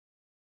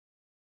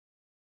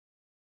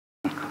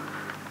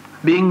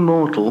Being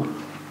mortal,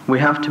 we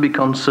have to be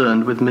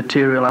concerned with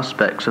material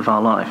aspects of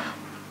our life,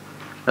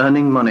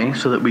 earning money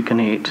so that we can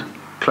eat,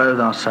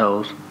 clothe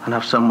ourselves, and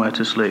have somewhere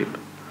to sleep,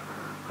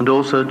 and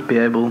also to be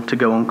able to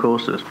go on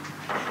courses.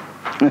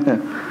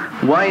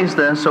 Why is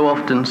there so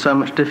often so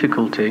much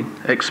difficulty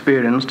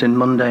experienced in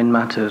mundane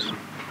matters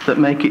that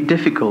make it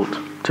difficult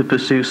to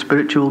pursue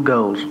spiritual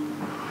goals?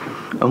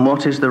 And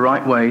what is the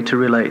right way to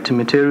relate to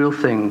material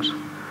things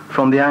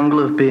from the angle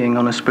of being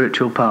on a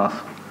spiritual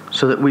path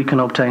so that we can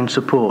obtain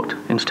support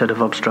instead of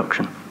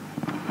obstruction?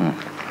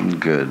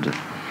 Good.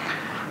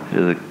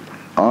 The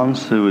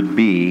answer would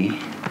be,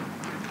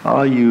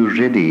 are you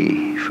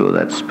ready for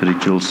that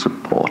spiritual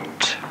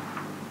support?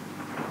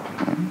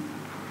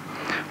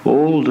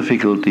 All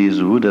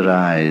difficulties would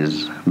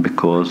arise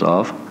because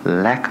of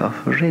lack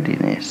of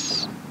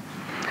readiness.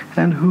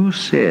 And who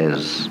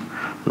says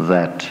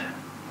that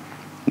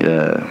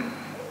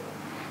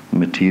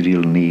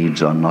material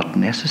needs are not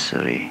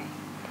necessary?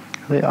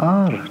 They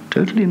are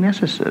totally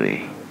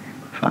necessary.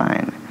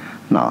 Fine.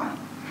 Now,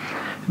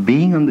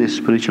 being on this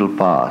spiritual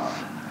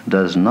path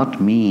does not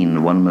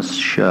mean one must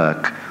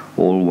shirk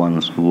all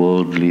one's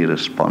worldly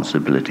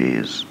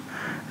responsibilities.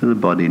 The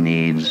body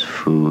needs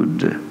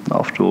food.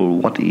 After all,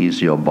 what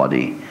is your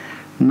body?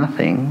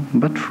 Nothing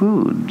but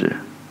food.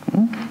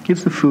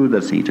 It's the food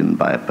that's eaten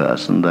by a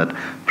person that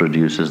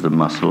produces the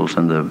muscles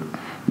and the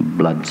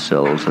blood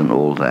cells and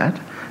all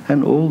that.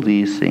 And all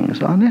these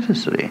things are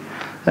necessary.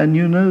 And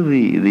you know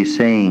the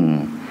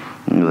saying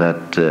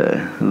that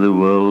the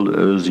world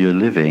owes you a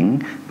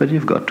living, but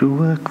you've got to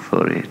work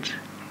for it.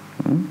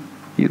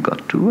 You've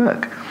got to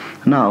work.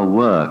 Now,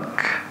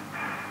 work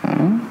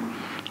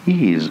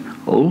is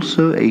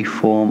also a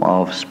form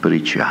of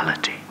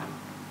spirituality.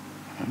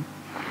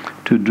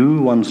 To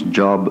do one's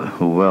job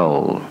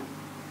well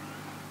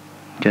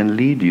can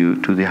lead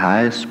you to the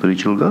highest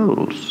spiritual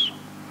goals.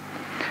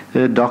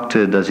 A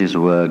doctor does his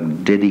work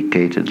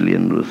dedicatedly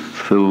and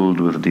filled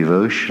with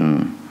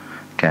devotion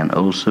can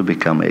also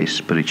become a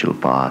spiritual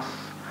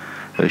path.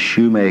 A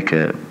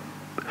shoemaker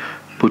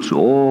puts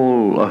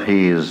all of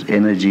his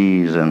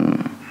energies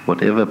and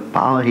whatever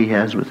power he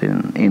has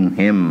in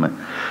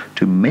him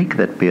to make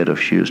that pair of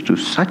shoes to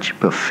such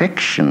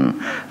perfection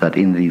that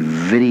in the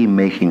very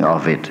making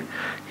of it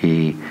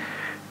he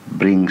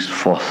brings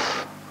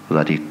forth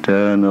that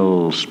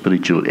eternal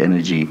spiritual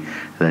energy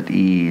that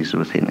is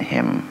within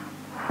him.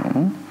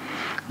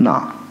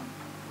 Now,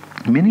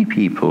 many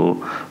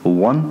people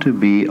want to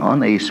be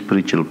on a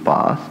spiritual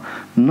path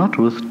not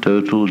with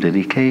total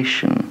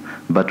dedication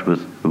but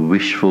with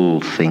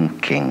wishful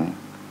thinking.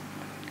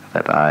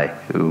 That I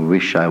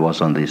wish I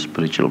was on this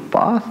spiritual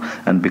path,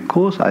 and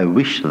because I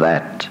wish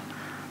that,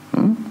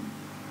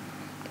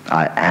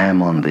 I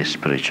am on this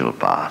spiritual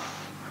path.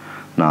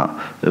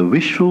 Now, a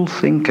wishful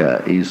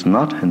thinker is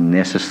not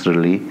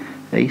necessarily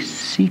a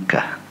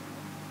seeker.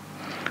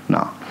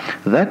 Now,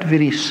 that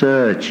very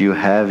search you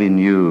have in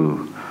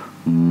you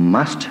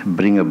must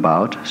bring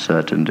about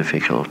certain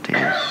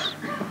difficulties.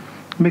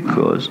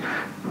 Because,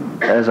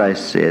 as I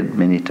said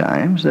many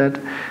times, that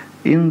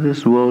in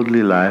this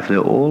worldly life there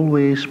are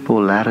always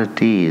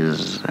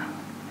polarities.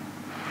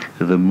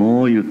 The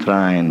more you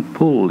try and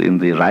pull in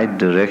the right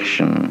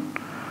direction,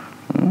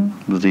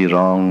 the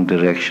wrong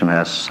direction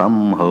has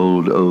some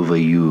hold over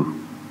you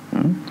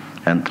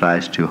and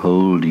tries to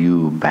hold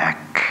you back.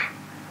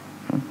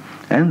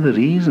 And the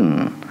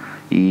reason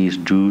is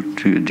due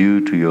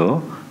to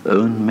your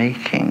own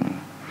making.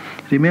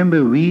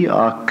 Remember, we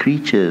are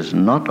creatures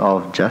not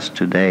of just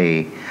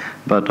today,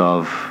 but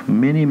of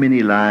many,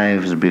 many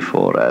lives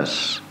before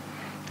us.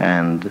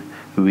 And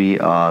we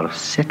are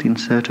set in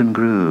certain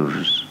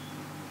grooves,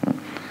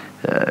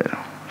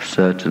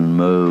 certain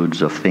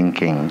modes of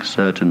thinking,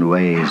 certain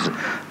ways.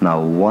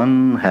 Now,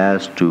 one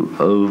has to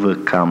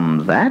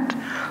overcome that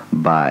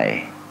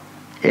by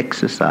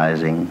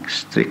exercising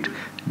strict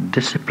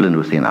discipline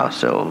within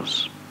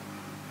ourselves.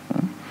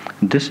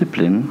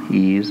 Discipline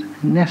is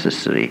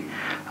necessary.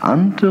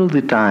 Until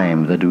the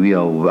time that we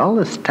are well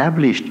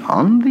established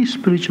on the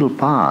spiritual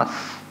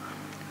path,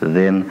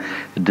 then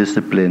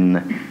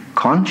discipline,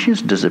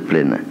 conscious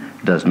discipline,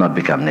 does not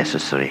become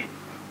necessary,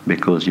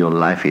 because your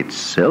life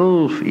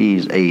itself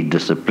is a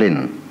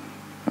discipline.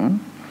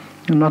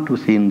 Not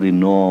within the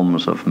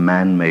norms of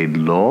man-made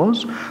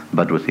laws,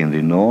 but within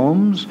the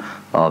norms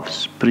of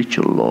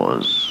spiritual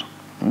laws,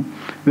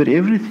 where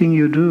everything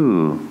you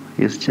do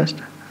is just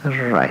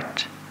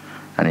right,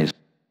 and it's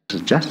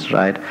just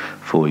right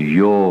for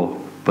your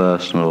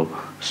personal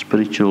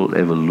spiritual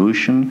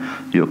evolution,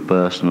 your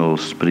personal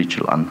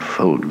spiritual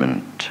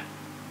unfoldment.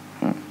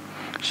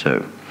 So,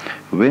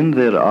 when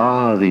there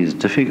are these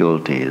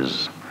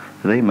difficulties,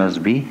 they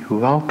must be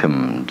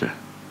welcomed,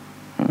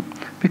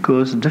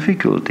 because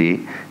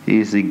difficulty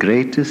is the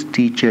greatest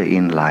teacher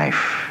in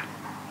life.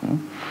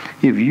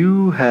 If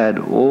you had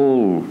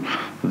all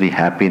the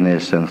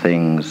happiness and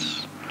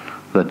things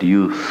that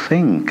you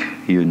think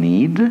you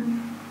need,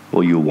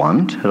 or you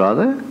want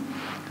rather,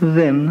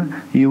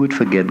 then you would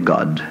forget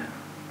God.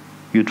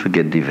 You'd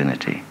forget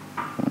divinity.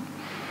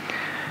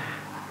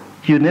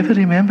 You never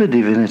remember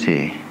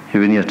divinity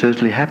when you're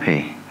totally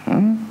happy.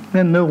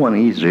 And no one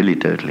is really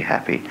totally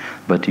happy.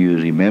 But you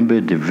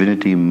remember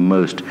divinity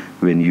most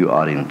when you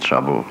are in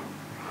trouble.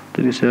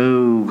 That you say,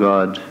 oh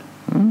God,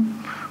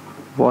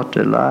 what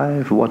a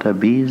life, what a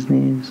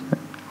business.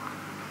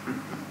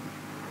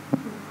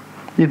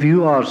 If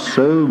you are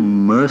so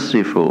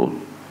merciful,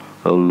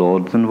 oh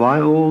Lord, then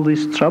why all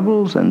these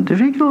troubles and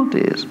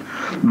difficulties?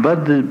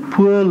 But the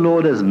poor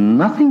Lord has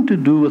nothing to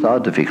do with our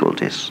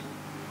difficulties.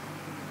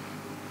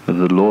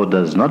 The Lord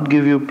does not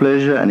give you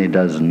pleasure and He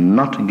does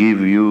not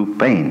give you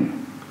pain.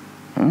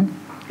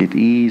 It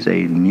is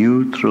a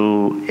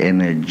neutral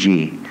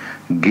energy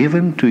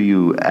given to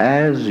you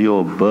as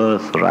your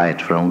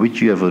birthright from which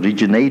you have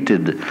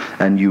originated,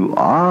 and you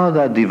are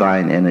that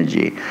divine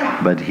energy.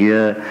 But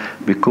here,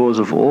 because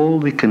of all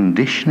the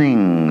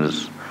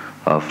conditionings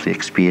of the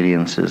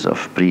experiences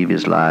of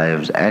previous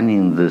lives and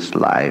in this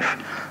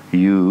life,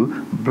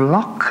 you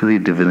block the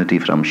divinity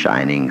from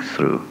shining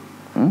through.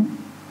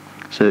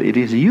 So it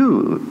is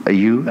you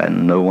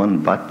and no one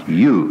but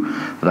you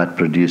that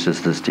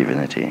produces this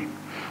divinity.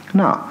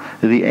 Now,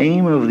 the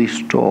aim of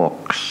these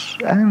talks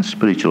and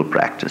spiritual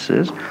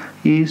practices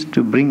is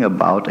to bring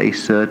about a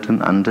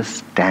certain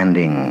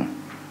understanding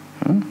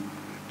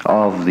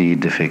of the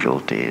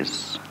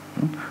difficulties.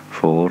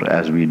 For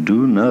as we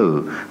do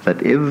know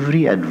that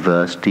every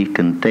adversity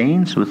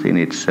contains within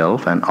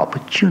itself an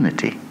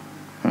opportunity.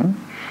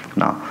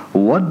 Now,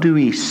 what do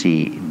we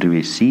see? Do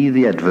we see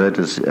the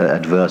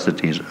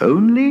adversities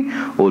only,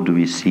 or do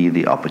we see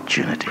the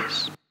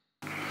opportunities?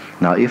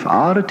 Now, if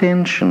our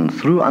attention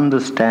through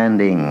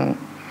understanding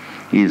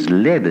is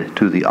led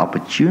to the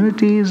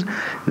opportunities,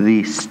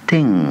 the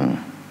sting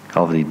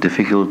of the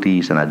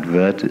difficulties and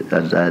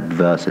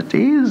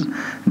adversities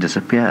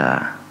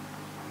disappear.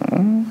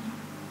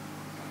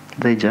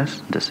 They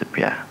just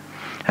disappear.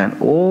 And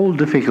all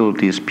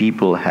difficulties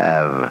people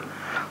have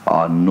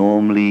are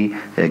normally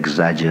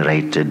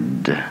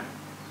exaggerated.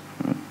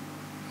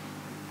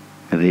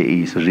 There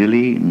is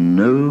really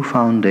no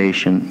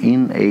foundation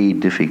in a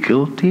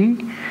difficulty,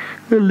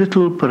 a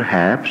little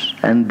perhaps,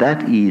 and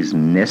that is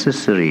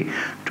necessary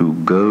to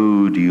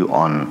goad you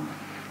on.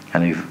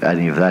 And if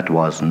that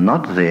was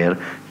not there,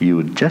 you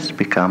would just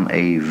become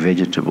a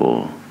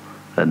vegetable,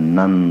 a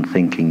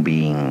non-thinking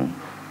being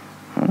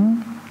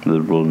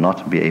that will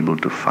not be able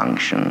to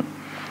function.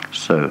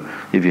 So,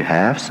 if you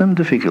have some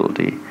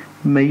difficulty,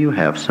 may you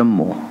have some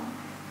more.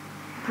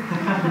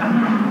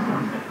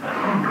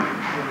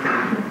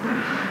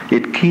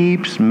 It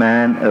keeps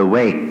man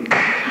awake.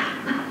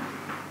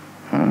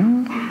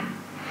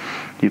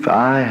 If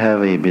I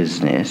have a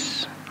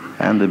business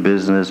and the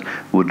business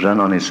would run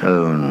on its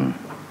own,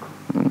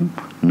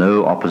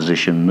 no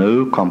opposition,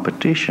 no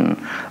competition,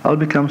 I'll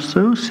become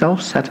so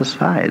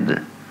self-satisfied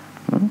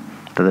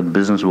that the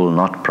business will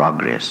not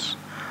progress.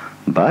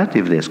 But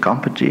if there's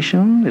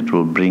competition, it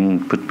will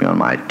put me on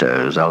my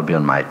toes. I'll be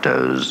on my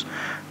toes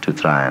to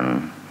try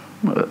and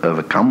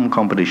overcome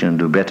competition and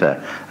do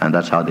better. And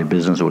that's how the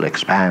business will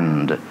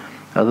expand.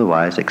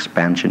 Otherwise,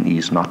 expansion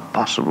is not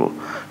possible.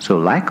 So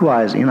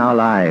likewise, in our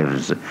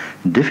lives,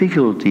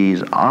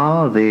 difficulties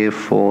are there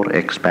for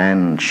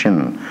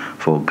expansion,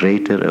 for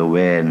greater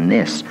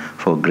awareness,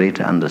 for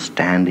greater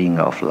understanding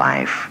of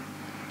life.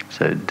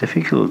 So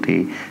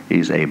difficulty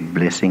is a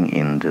blessing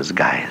in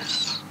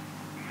disguise.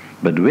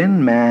 But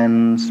when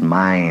man's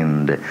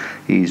mind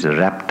is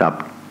wrapped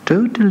up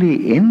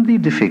totally in the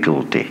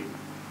difficulty,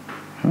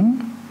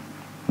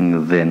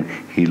 then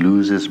he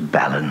loses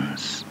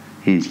balance.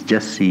 He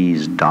just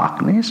sees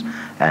darkness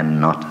and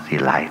not the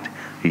light.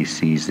 He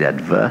sees the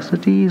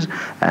adversities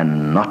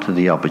and not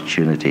the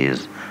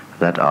opportunities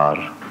that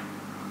are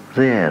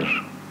there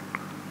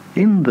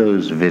in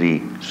those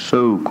very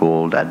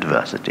so-called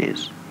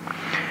adversities.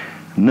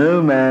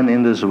 No man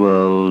in this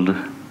world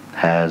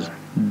has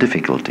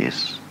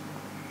difficulties.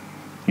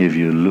 If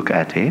you look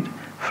at it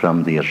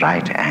from the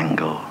right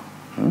angle,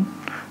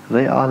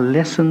 they are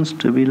lessons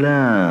to be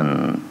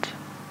learned.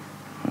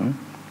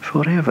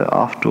 Forever,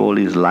 after all,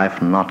 is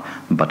life not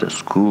but a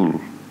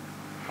school.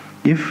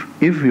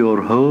 If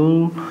your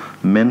whole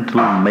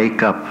mental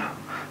makeup,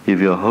 if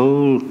your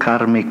whole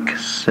karmic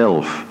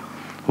self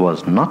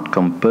was not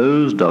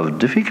composed of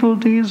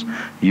difficulties,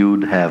 you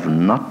would have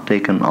not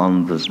taken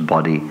on this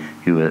body,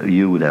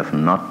 you would have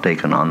not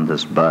taken on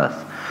this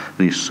birth.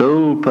 The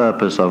sole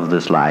purpose of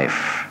this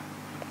life,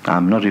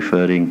 I'm not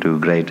referring to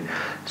great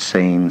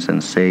saints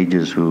and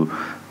sages who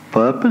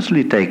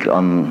purposely take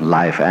on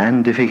life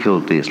and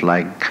difficulties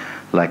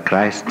like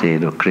Christ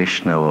did, or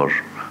Krishna, or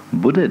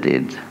Buddha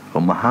did,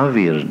 or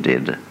Mahavir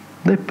did.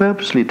 They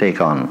purposely take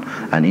on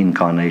an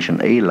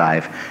incarnation, a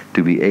life,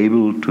 to be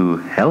able to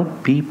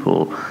help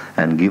people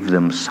and give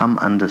them some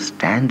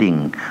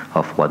understanding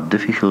of what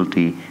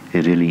difficulty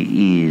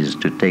really is,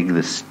 to take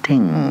the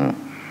sting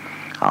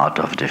out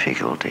of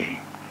difficulty.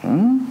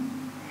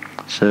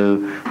 So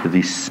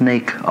the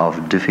snake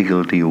of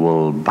difficulty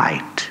will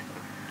bite.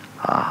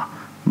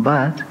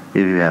 But if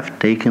you have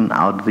taken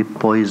out the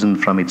poison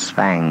from its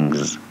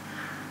fangs,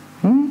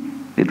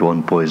 it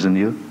won't poison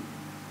you.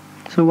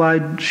 So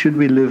why should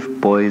we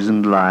live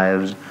poisoned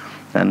lives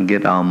and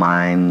get our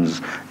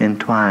minds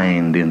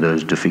entwined in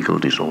those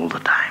difficulties all the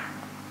time?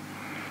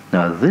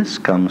 Now this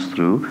comes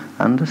through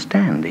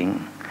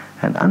understanding.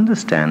 And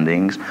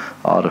understandings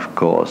are, of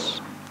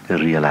course,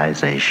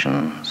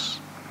 realizations.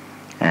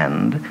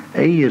 And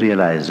a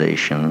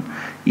realization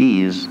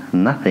is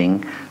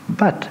nothing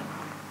but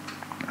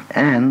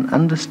an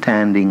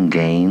understanding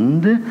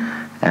gained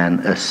and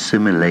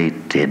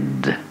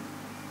assimilated.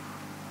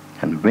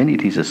 And when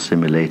it is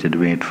assimilated,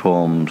 when it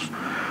forms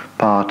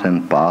part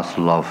and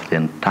parcel of the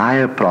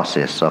entire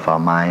process of our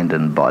mind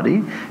and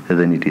body,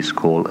 then it is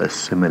called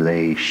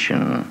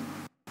assimilation.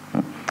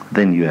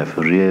 Then you have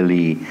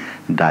really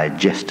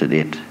digested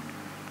it.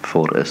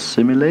 For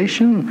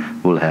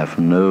assimilation will have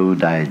no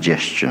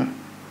digestion.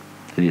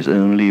 It is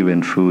only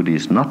when food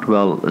is not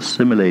well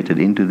assimilated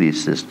into the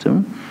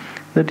system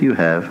that you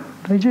have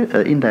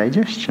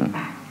indigestion.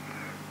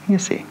 You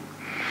see.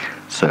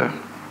 So,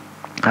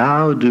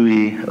 how do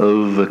we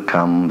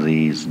overcome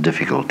these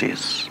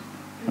difficulties?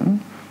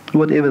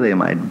 Whatever they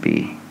might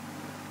be.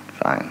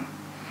 Fine.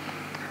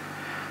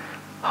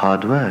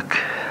 Hard work.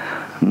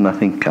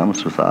 Nothing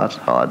comes without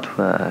hard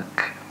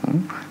work.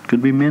 It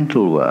could be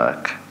mental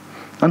work.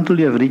 Until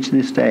you have reached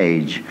this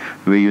stage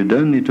where you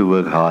don't need to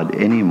work hard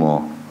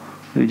anymore.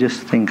 You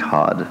just think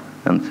hard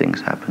and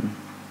things happen.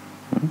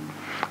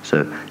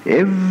 So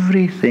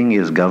everything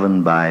is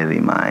governed by the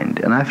mind.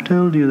 And I've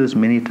told you this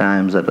many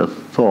times that a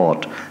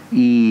thought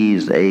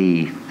is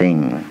a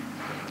thing.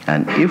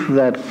 And if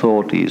that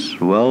thought is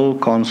well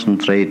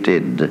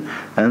concentrated,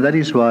 and that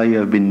is why you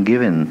have been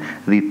given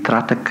the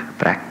Tratak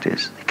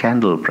Practice, the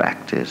candle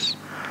practice,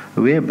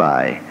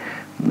 whereby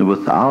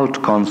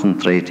without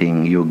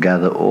concentrating you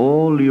gather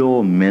all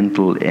your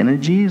mental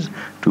energies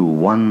to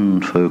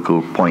one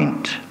focal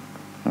point,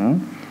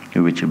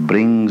 which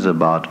brings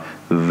about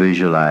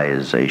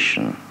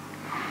visualization.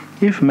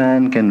 If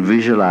man can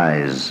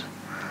visualize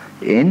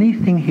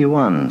anything he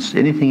wants,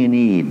 anything he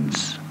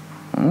needs,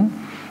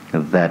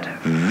 that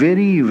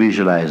very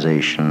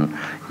visualization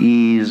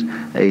is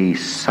a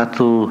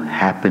subtle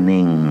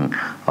happening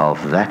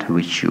of that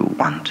which you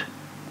want.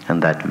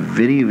 And that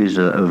very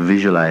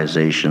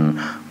visualization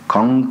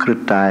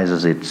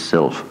concretizes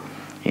itself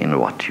in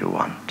what you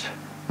want.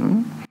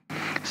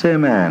 Say a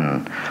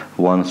man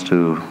wants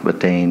to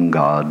attain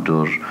God,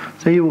 or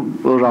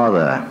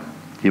rather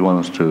he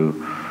wants to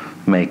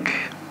make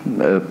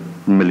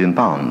 £1 million.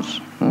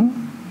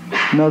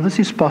 Now this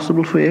is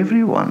possible for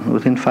everyone.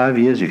 Within 5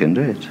 years you can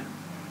do it.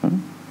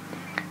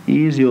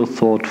 Is your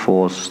thought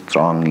force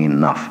strong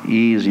enough?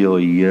 Is your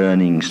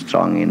yearning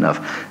strong enough?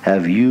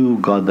 Have you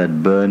got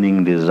that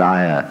burning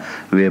desire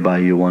whereby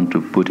you want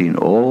to put in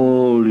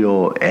all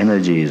your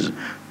energies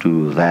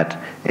to that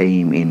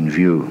aim in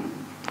view,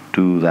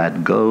 to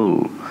that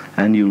goal?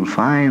 And you'll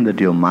find that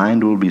your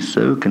mind will be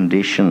so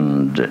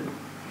conditioned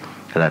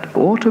that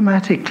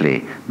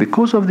automatically,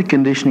 because of the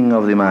conditioning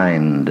of the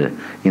mind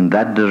in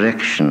that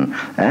direction,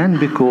 and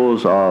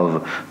because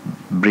of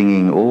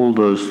bringing all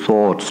those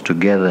thoughts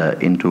together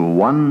into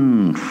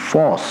one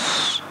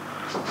force,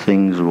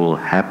 things will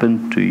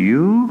happen to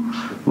you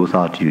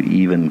without you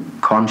even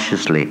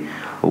consciously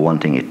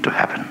wanting it to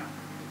happen.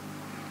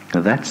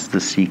 That's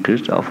the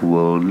secret of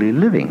worldly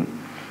living.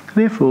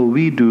 Therefore,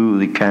 we do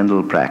the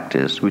candle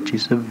practice, which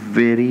is a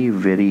very,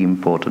 very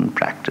important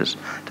practice.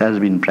 It has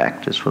been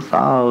practiced for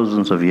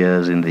thousands of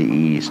years in the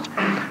East,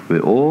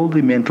 where all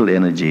the mental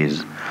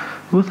energies,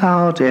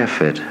 without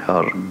effort,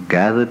 are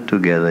gathered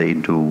together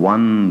into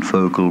one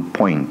focal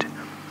point.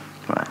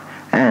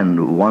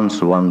 And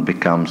once one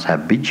becomes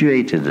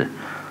habituated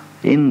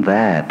in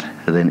that,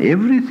 then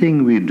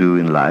everything we do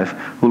in life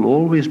will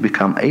always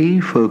become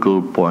a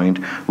focal point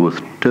with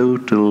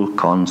total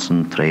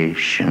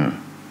concentration.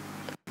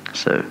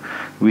 So,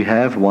 we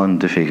have one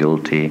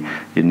difficulty.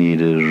 You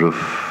need a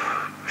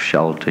roof,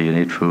 shelter, you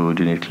need food,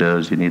 you need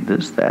clothes, you need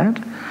this,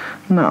 that.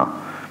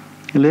 Now,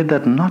 let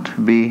that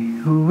not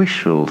be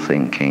wishful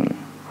thinking.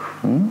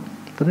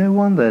 But I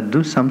want to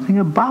do something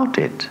about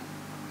it.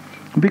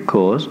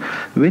 Because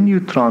when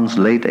you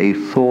translate a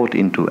thought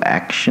into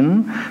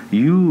action,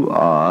 you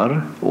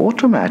are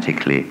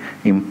automatically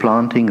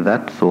implanting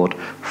that thought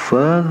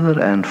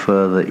further and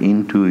further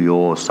into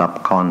your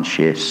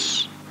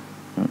subconscious.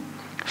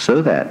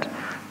 So that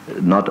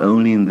not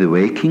only in the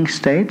waking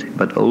state,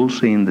 but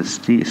also in the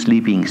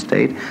sleeping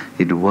state,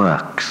 it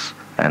works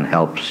and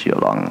helps you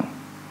along.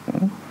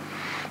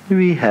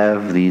 We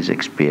have these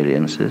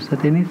experiences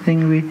that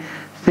anything we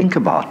think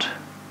about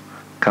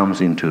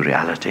comes into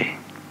reality.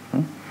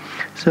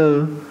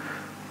 So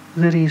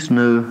there is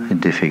no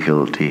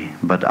difficulty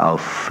but our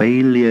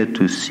failure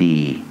to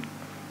see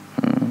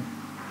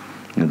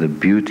the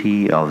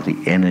beauty of the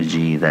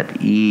energy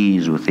that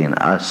is within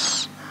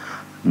us,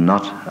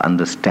 not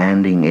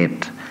understanding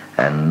it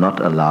and not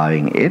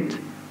allowing it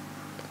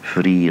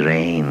free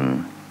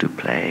rein to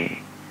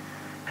play.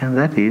 And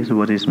that is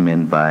what is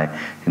meant by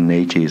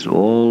nature is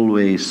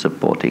always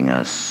supporting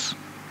us,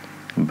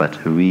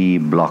 but we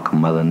block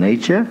Mother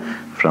Nature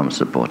from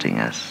supporting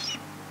us.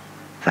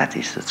 That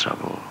is the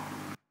trouble.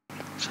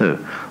 So,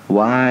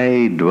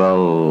 why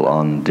dwell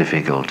on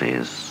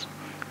difficulties?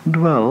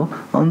 Dwell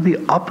on the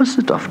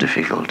opposite of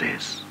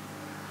difficulties.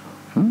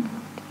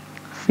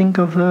 Think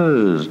of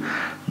those.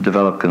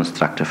 Develop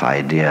constructive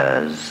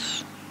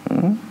ideas.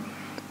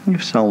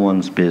 If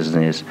someone's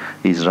business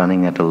is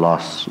running at a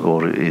loss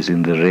or is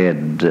in the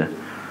red,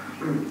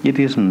 it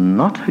is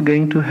not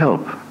going to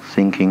help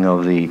thinking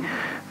of the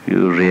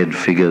red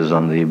figures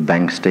on the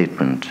bank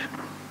statement.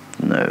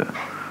 No.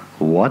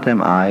 What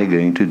am I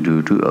going to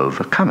do to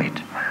overcome it?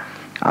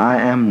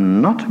 I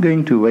am not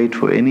going to wait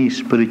for any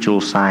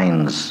spiritual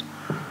signs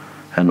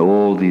and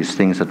all these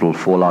things that will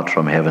fall out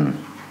from heaven.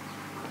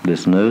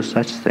 There's no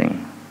such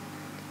thing.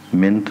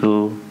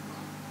 Mental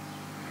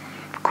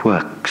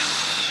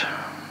quirks.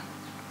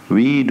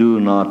 We do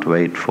not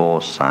wait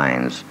for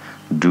signs.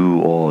 Do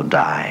or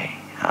die.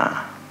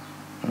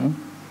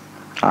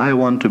 I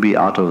want to be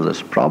out of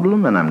this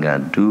problem, and I'm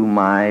going to do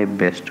my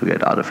best to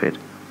get out of it.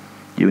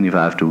 Even if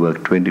I have to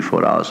work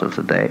 24 hours of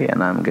the day,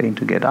 and I'm going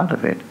to get out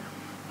of it.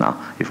 Now,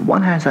 if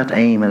one has that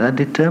aim and that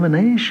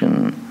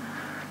determination,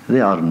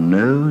 there are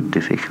no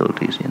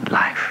difficulties in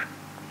life.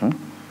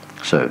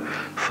 So,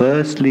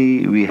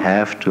 firstly, we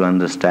have to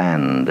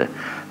understand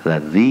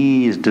that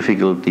these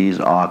difficulties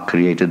are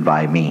created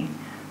by me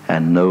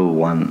and no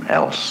one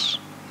else.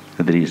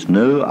 There is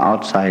no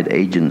outside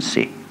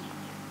agency.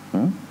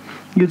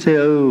 You'd say,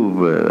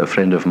 oh, a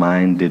friend of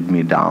mine did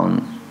me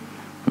down.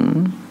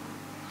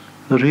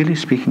 Really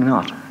speaking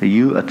not.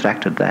 You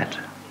attracted that.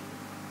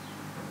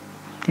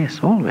 Yes,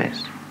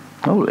 always.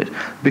 Always.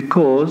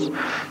 Because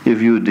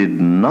if you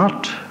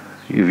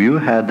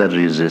had that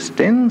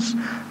resistance,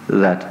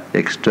 that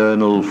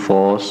external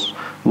force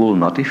will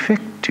not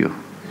affect you.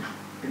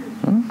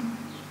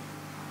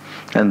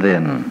 And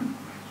then,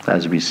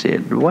 as we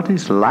said, what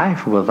is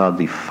life without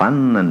the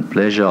fun and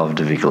pleasure of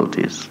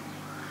difficulties?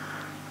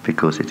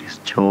 Because it is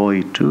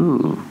joy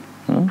too.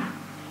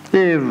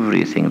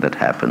 Everything that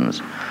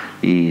happens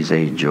is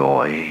a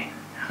joy.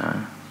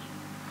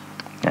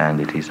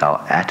 And it is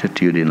our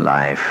attitude in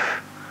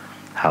life,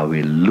 how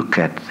we look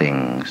at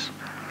things,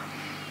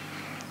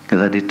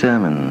 that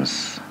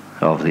determines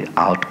of the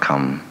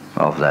outcome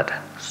of that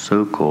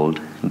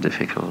so-called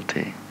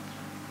difficulty.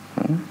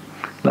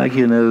 Like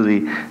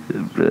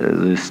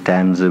the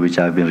stanza which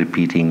I've been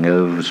repeating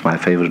over, it's my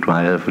favorite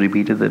one. I've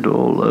repeated it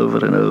all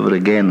over and over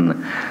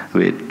again,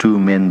 where two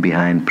men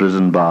behind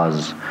prison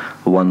bars,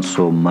 one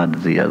saw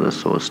mud, the other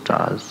saw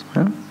stars.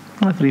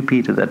 I've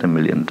repeated that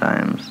 1,000,000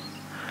 times.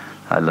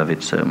 I love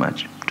it so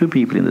much. Two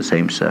people in the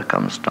same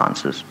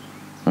circumstances,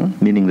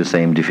 meaning the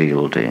same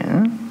difficulty,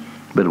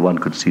 but one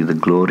could see the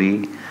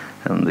glory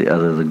and the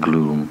other the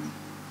gloom.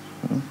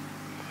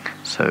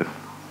 So,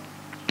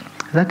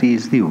 that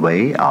is the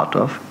way out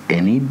of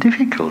any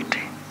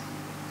difficulty.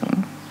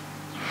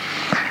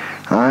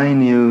 I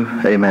knew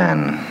a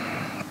man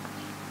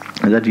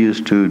that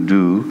used to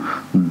do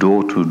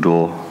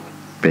door-to-door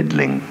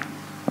peddling.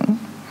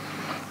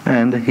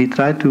 And he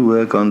tried to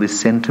work on the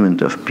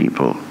sentiment of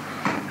people.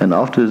 And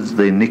afterwards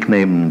they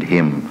nicknamed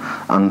him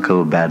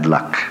Uncle Bad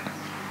Luck.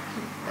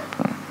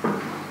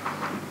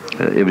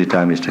 Every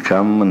time he used to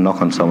come and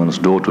knock on someone's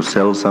door to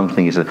sell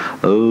something, he said,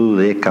 oh,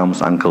 there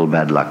comes Uncle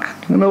Bad Luck.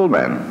 An old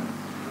man.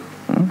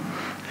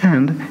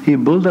 And he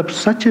built up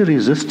such a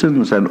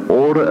resistance and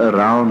aura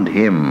around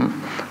him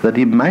that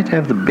he might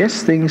have the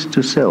best things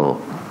to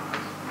sell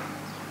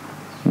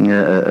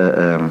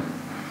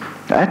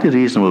at a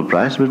reasonable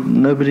price, but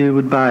nobody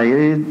would buy.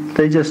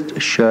 They just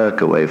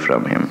shirk away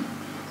from him.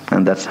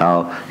 And that's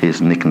how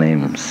his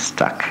nickname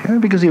stuck.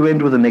 Because he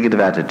went with a negative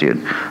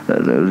attitude.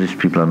 These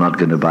people are not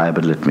going to buy,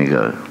 but let me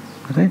go.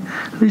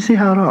 You see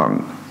how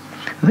wrong.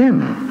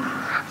 Then,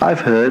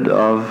 I've heard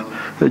of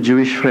a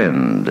Jewish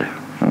friend.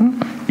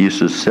 He used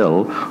to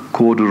sell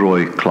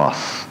corduroy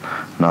cloth.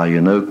 Now,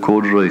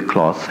 corduroy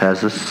cloth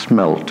has a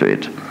smell to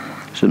it.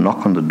 So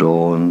knock on the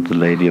door, and the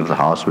lady of the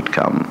house would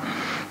come.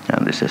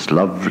 And this is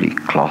lovely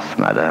cloth,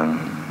 madam,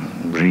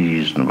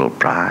 reasonable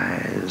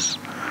price.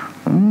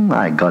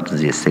 I got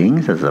these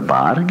things as a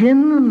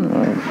bargain.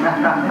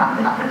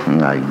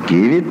 I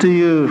gave it to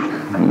you.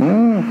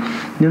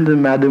 And the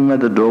madam at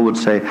the door would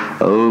say,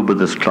 oh, but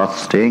this cloth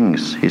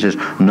stinks. He says,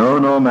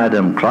 no,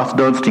 madam, cloth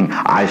don't stink.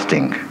 I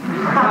stink.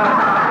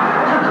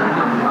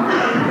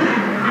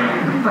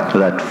 So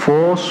that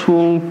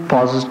forceful,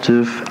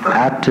 positive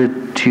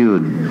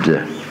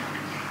attitude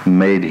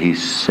made his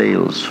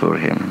sales for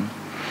him.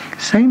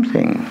 Same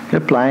thing,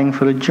 applying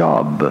for a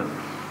job.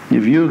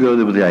 If you go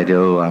there with the idea,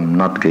 oh, I'm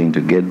not going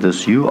to get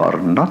this, you are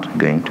not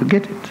going to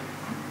get it.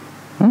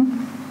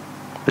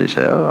 They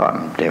say, oh,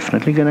 I'm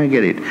definitely going to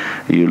get it.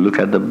 You look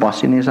at the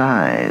boss in his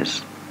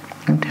eyes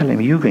and tell him,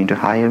 you're going to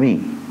hire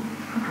me.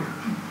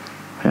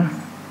 Yeah.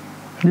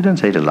 You don't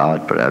say it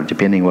aloud, perhaps,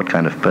 depending what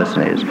kind of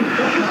person it is.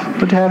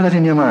 But have that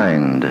in your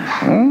mind.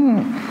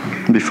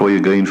 Before you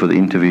go in for the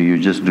interview, you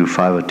just do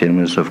 5 or 10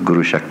 minutes of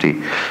Guru Shakti.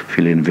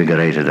 Feel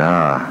invigorated.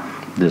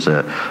 There's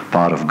a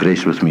power of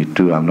grace with me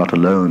too. I'm not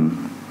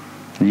alone.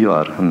 You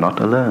are not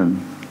alone.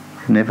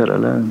 Never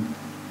alone.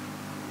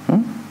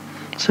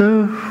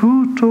 So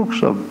who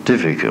talks of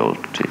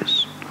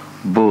difficulties?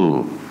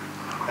 Bull.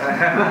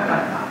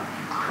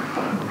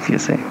 You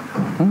see?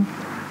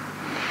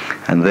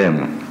 And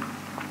then,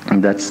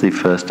 that's the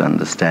first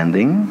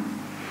understanding.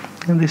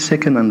 And the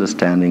second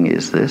understanding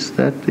is this,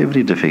 that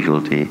every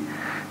difficulty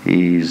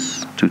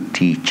is to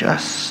teach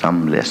us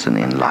some lesson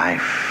in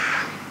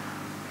life.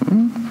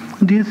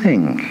 Do you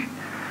think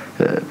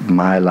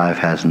my life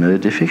has no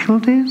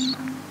difficulties?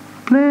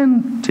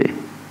 Plenty.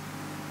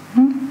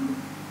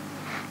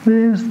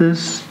 There's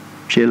this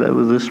chiller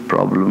with this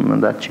problem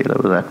and that chiller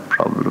with that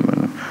problem,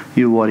 and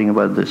you're worrying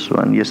about this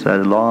one. Yesterday I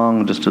had a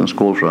long distance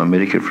call from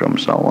America from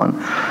someone,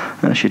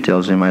 and she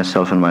tells me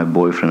myself and my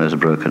boyfriend has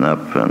broken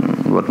up,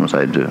 and what must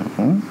I do?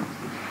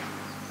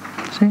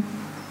 See?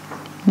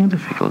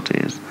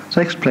 Difficulties.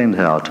 So I explained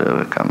how to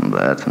overcome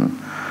that and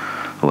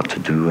what to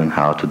do and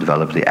how to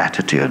develop the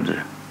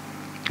attitude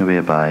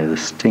whereby the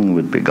sting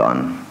would be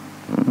gone.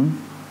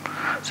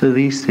 So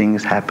these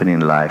things happen in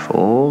life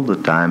all the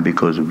time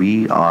because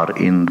we are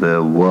in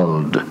the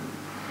world.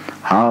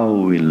 How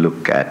we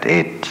look at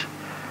it,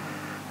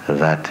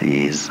 that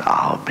is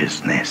our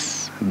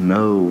business.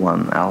 No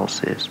one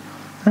else's.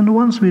 And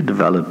once we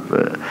develop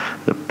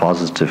the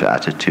positive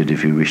attitude,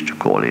 if you wish to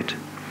call it,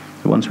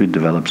 once we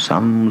develop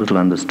some little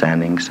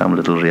understanding, some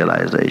little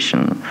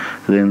realization,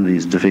 then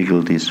these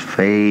difficulties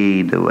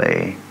fade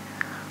away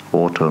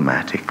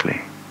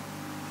automatically.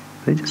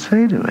 They just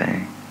fade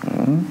away.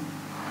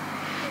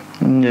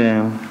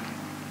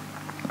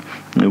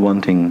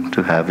 Wanting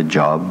to have a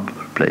job,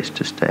 a place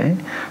to stay,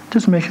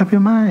 just make up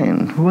your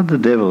mind. What the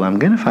devil, I'm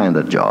going to find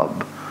that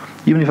job.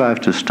 Even if I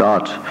have to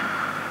start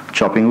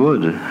chopping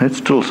wood, it's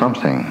still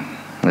something.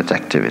 It's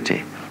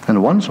activity.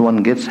 And once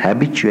one gets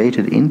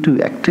habituated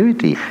into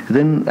activity,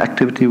 then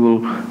activity will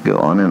go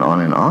on and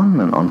on and on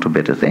and on to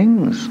better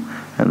things.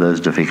 And those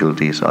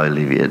difficulties are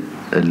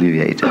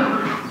alleviated.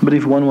 But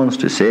if one wants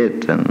to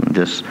sit and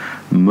just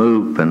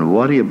mope and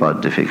worry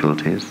about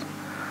difficulties,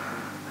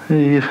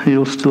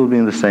 you'll still be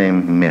in the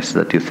same mess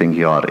that you think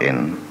you are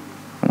in.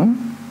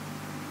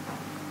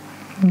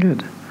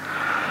 Good.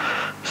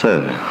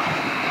 So,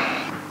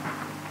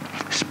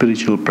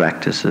 spiritual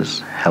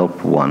practices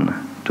help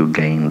one to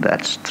gain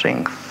that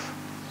strength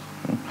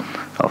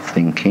of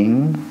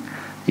thinking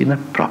in a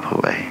proper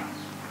way.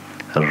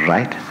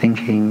 Right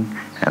thinking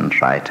and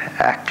right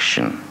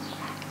action.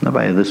 Now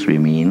by this we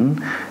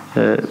mean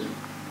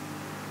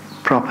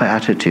proper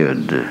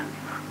attitude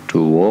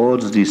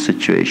towards the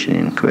situation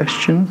in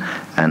question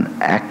and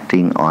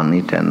acting on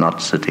it and not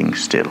sitting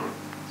still.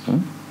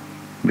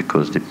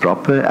 Because the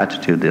proper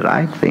attitude, the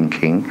right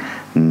thinking,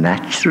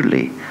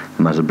 naturally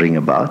must bring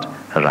about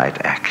a right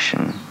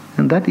action.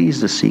 And that is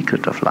the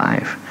secret of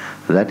life.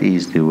 That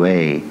is the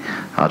way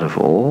out of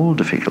all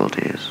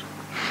difficulties.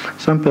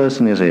 Some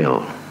person is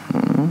ill,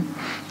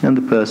 and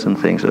the person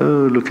thinks,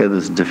 oh, look at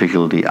this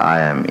difficulty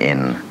I am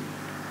in.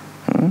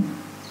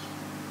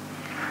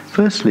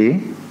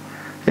 Firstly,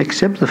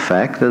 accept the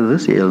fact that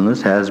this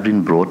illness has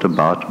been brought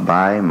about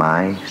by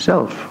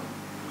myself.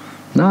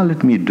 Now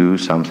let me do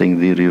something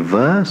the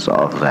reverse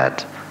of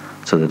that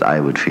so that I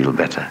would feel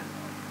better.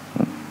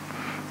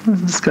 I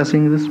was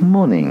discussing this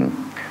morning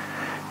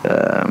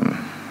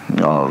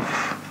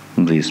of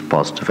these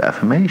positive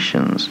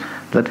affirmations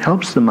that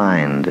helps the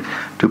mind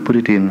to put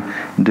it in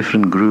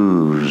different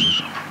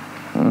grooves.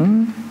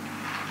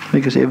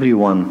 Because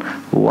everyone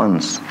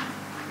wants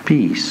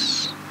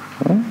peace.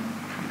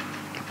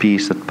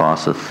 Peace that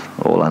passeth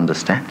all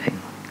understanding.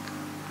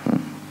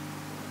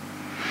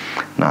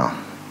 Now,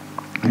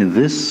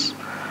 this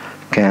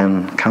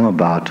can come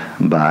about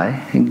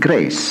by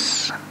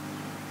grace.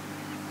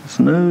 It's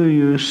no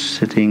use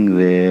sitting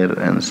there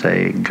and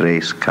say,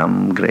 grace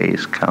come,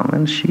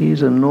 and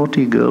she's a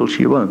naughty girl,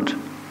 she won't.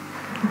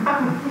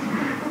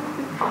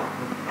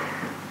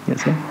 You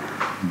see?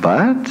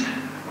 But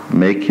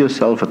make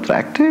yourself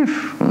attractive.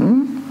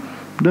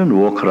 Don't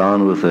walk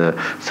around with a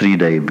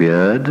 3-day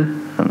beard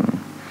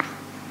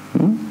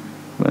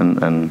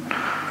and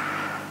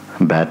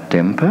bad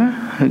temper.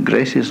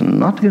 Grace is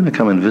not going to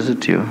come and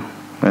visit you,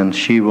 and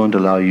she won't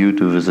allow you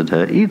to visit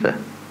her either.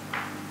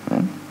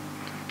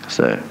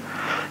 So,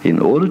 in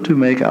order to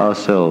make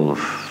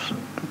ourselves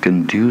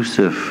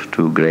conducive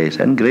to grace,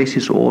 and grace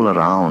is all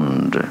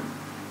around,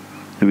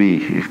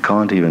 we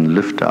can't even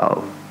lift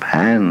our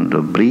hand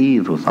or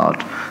breathe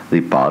without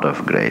the power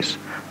of grace.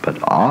 But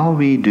are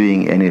we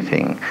doing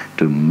anything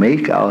to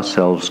make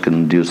ourselves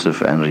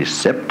conducive and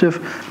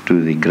receptive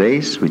to the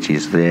grace which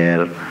is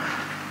there,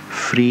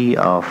 free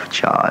of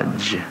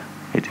charge?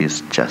 It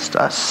is just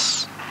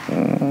us.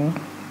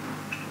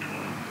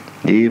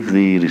 If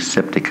the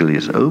receptacle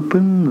is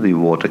open, the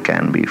water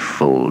can be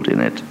filled in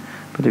it.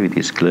 But if it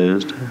is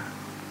closed,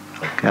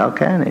 how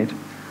can it?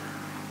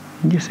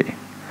 You see.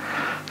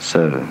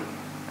 So,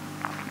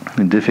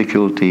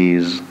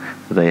 difficulties,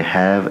 they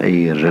have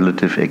a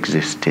relative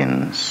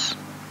existence.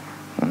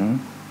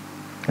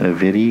 A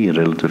very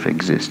relative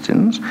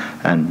existence.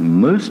 And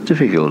most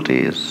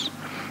difficulties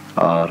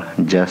are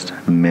just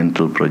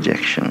mental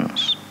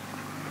projections.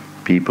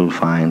 People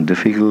find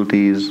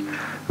difficulties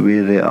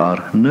where there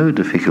are no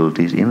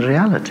difficulties in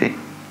reality.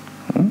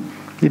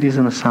 It is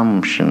an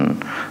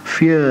assumption.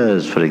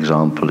 Fears, for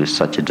example, is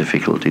such a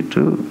difficulty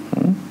too.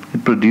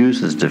 It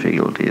produces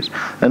difficulties.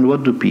 And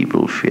what do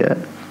people fear?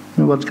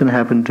 What's going to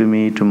happen to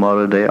me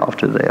tomorrow, day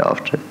after, day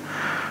after?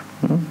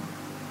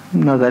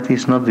 No, that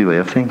is not the way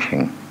of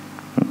thinking.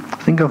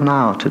 Think of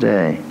now,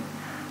 today.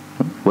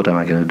 What am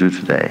I going to do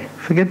today?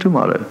 Forget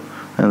tomorrow.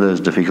 And those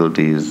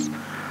difficulties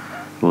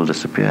will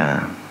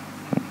disappear.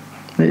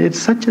 It's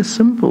such a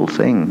simple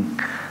thing.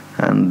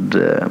 And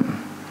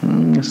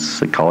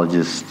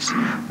psychologists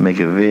make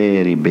a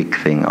very big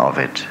thing of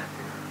it.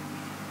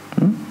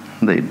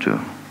 They do.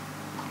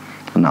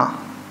 Now,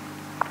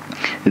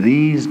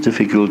 these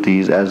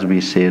difficulties, as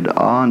we said,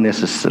 are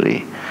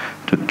necessary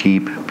to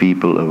keep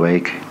people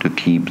awake, to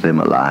keep them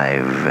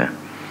alive.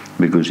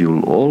 Because you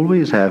will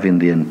always have in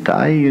the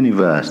entire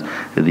universe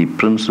the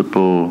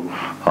principle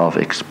of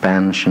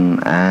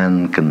expansion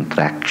and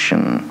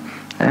contraction.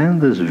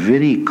 And this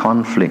very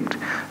conflict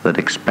that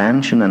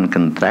expansion and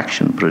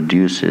contraction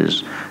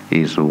produces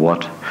is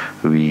what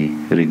we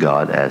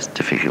regard as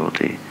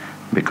difficulty.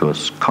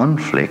 Because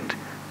conflict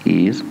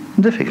is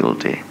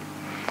difficulty.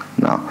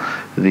 Now,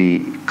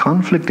 the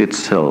conflict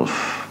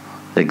itself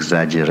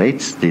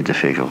exaggerates the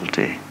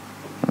difficulty.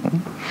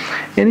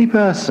 Any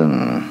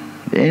person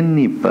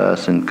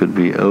could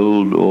be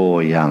old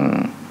or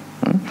young,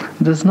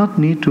 does not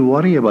need to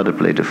worry about a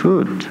plate of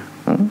food.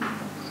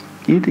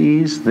 It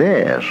is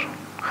there.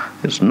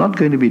 It's not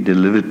going to be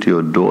delivered to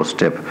your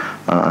doorstep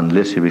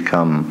unless you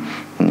become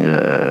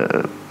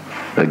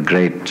a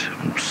great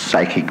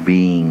psychic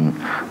being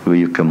where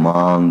you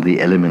command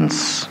the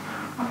elements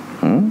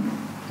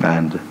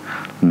and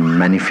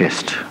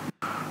manifest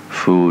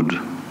food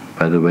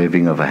by the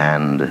waving of a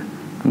hand.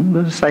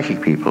 Those are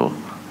psychic people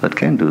that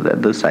can do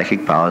that. Those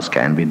psychic powers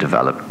can be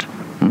developed.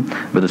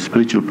 But a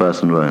spiritual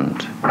person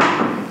won't.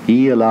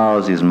 He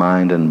allows his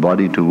mind and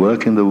body to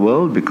work in the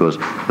world because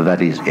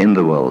that is in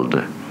the world.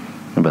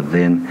 But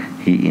then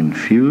he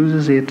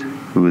infuses it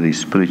with the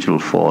spiritual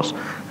force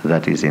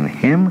that is in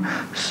him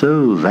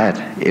so that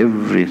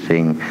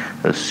everything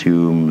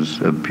assumes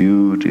a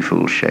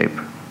beautiful shape.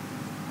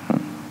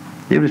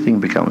 Everything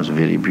becomes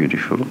very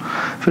beautiful.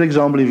 For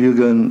example, if you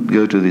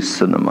go to the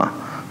cinema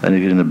and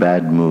if you're in a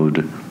bad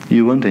mood,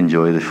 you won't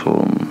enjoy the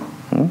film.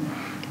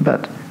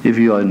 But if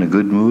you are in a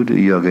good mood,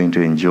 you are going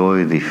to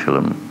enjoy the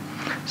film.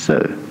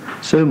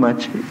 So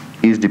much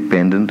is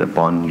dependent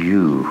upon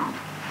you.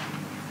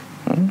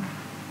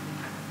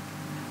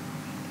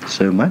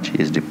 So much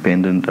is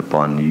dependent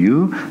upon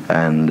you,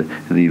 and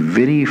the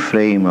very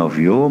frame of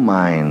your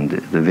mind,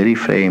 the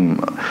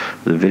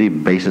very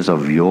basis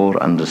of your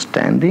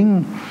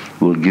understanding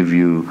will give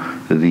you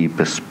the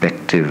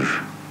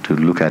perspective to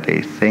look at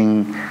a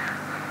thing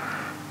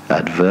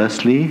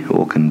adversely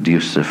or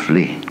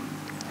conducively.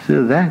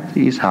 So that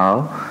is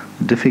how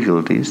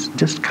difficulties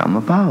just come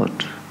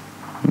about.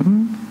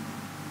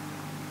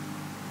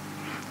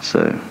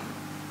 So,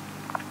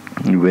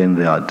 when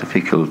there are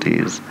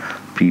difficulties,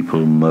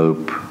 people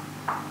mope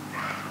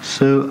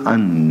so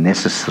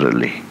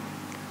unnecessarily.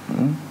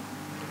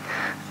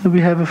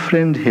 We have a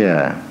friend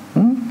here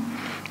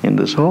in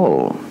this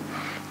hall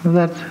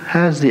that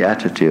has the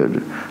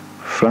attitude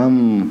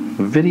from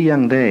very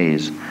young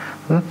days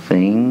that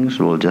things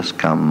will just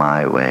come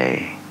my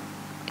way.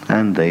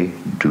 And they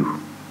do.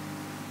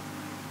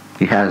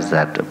 He has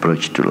that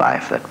approach to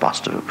life, that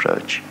positive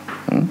approach.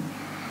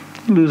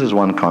 He loses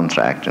one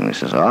contract and he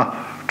says,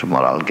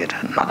 tomorrow I'll get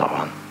another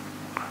one.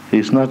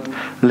 He's not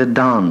let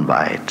down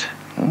by it.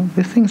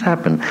 These things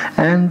happen.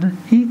 And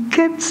he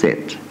gets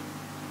it.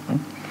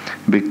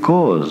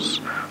 Because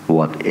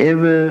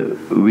whatever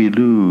we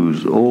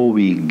lose or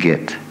we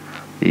get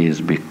is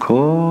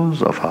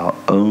because of our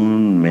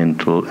own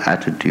mental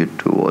attitude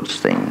towards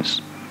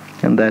things.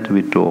 And that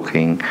we're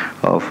talking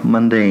of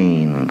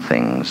mundane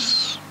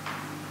things.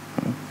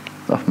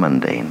 Of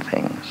mundane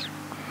things.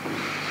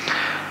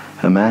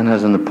 A man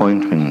has an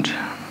appointment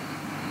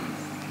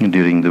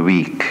during the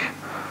week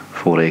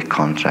for a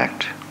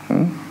contract.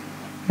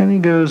 And he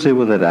goes there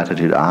with that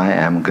attitude, I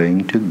am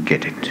going to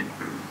get it.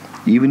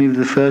 Even if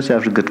the first I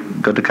have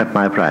got to cut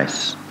my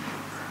price.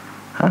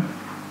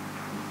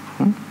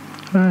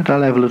 Right,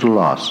 I'll have a little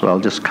loss, so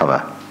I'll just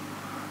cover.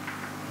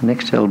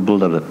 Next I'll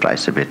build up the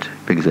price a bit,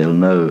 because they'll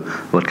know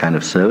what kind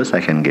of service I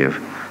can give,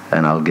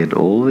 and I'll get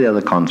all the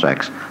other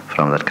contracts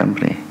from that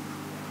company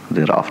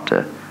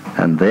thereafter.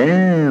 And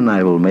then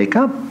I will make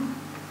up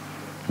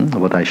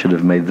what I should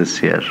have made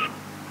this year.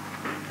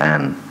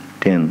 And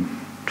 10,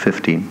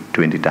 15,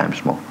 20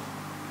 times more.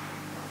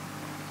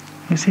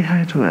 You see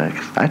how it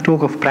works. I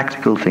talk of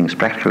practical things,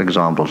 practical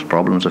examples,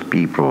 problems of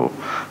people,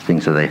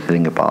 things that they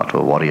think about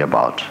or worry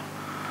about.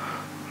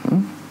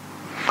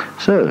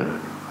 So,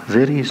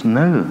 there is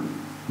no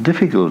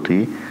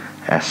difficulty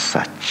as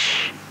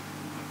such.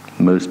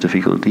 Most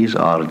difficulties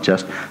are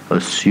just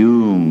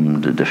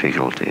assumed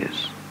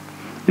difficulties.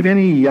 If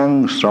any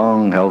young,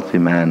 strong, healthy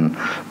man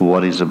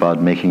worries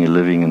about making a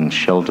living and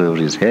shelter over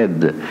his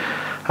head,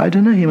 I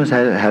don't know, he must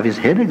have his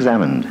head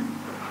examined.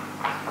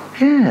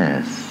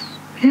 Yes,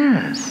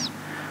 yes.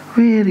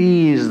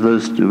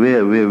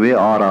 Where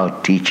are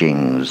our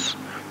teachings?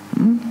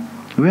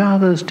 Where are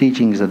those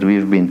teachings that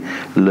we've been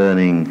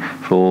learning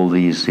for all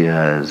these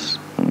years?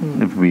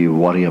 If we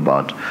worry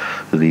about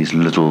these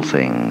little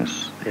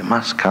things, they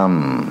must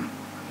come.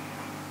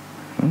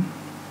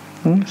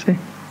 You see?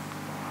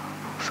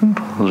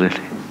 Simple,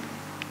 really.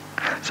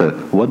 So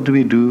what do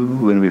we do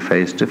when we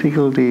face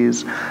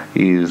difficulties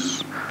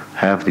is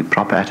have the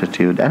proper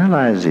attitude,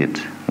 analyze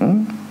it.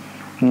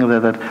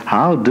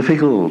 How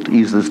difficult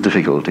is this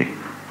difficulty?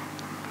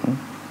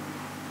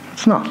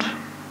 It's not.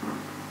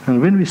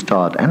 And when we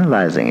start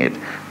analyzing it,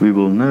 we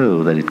will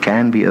know that it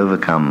can be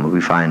overcome.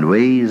 We find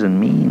ways and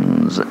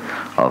means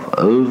of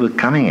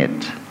overcoming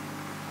it.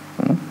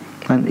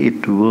 And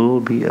it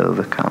will be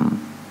overcome.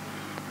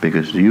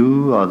 Because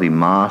you are the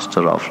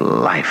master of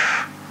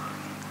life.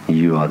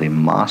 You are the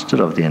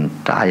master of the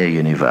entire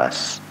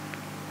universe.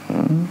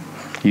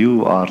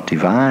 You are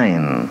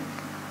divine.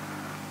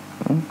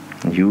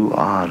 You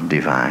are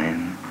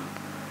divine.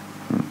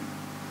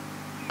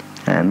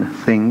 And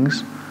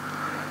things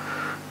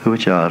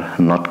which are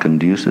not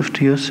conducive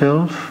to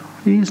yourself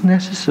is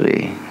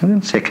necessary. And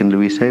then secondly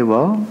we say,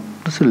 well,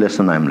 this is a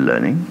lesson I'm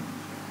learning.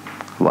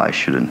 Why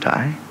shouldn't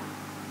I?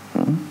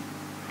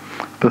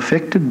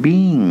 Perfected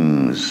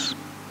beings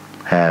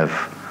have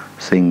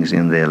things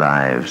in their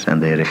lives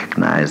and they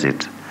recognize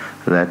it,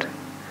 that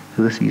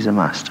this is a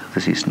must,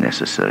 this is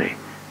necessary,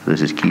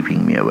 this is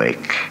keeping me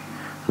awake,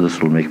 this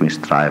will make me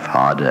strive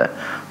harder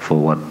for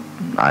what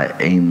I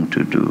aim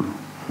to do.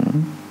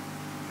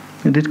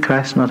 Did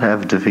Christ not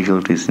have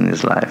difficulties in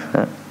his life?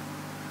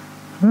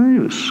 He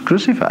was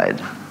crucified.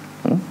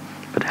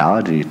 But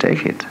how did he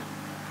take it?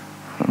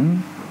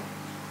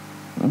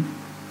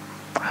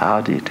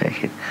 How did he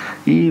take it?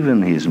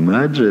 Even his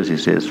murderers, he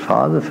says,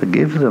 Father,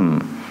 forgive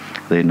them.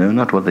 They know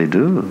not what they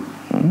do.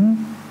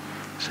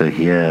 So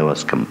here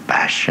was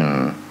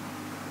compassion.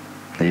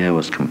 Here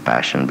was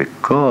compassion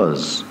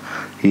because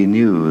he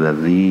knew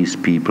that these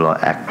people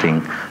are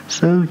acting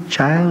so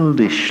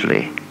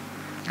childishly.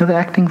 They're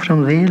acting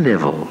from their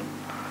level,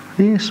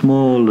 their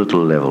small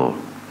little level.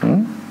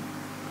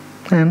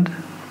 And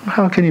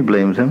how can you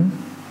blame them?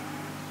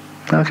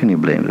 How can you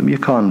blame them? You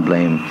can't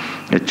blame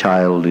a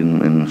child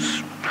in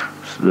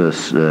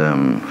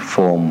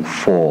Form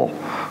 4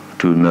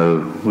 to know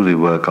the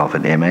work of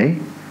an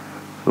MA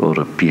or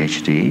a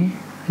PhD.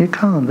 You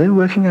can't. They're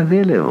working at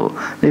their level.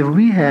 If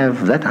we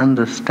have that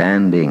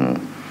understanding,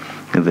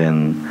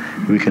 then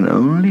we can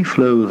only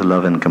flow with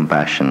love and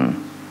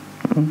compassion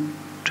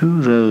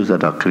to those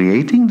that are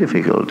creating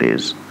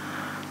difficulties,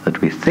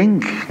 that we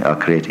think are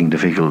creating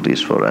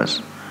difficulties for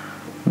us.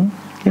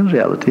 In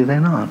reality, they're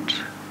not.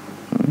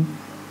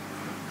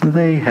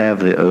 They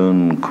have their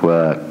own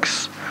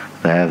quirks,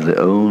 they have their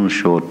own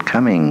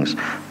shortcomings,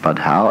 but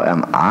how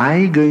am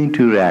I going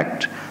to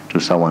react to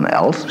someone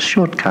else's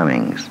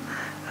shortcomings?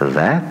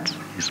 That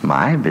is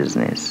my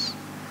business.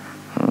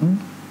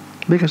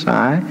 Because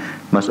I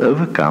must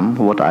overcome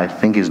what I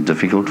think is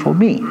difficult for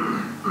me.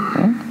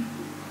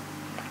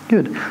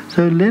 Good.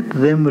 So let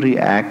them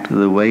react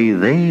the way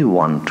they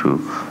want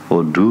to,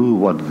 or do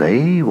what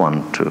they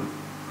want to.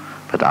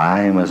 But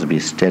I must be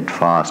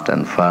steadfast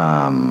and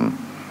firm.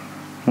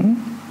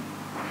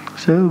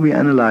 So we're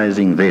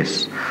analyzing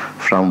this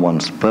from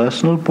one's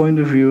personal point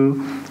of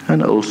view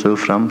and also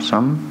from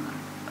some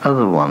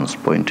other one's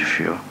point of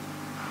view.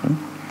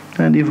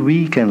 And if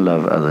we can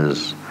love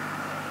others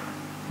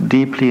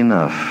deeply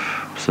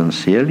enough,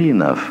 sincerely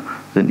enough,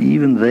 then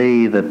even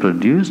they that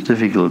produce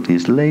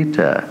difficulties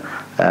later,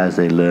 as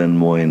they learn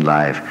more in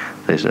life,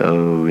 they say,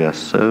 oh, we are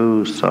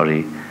so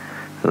sorry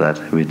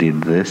that we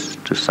did this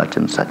to such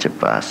and such a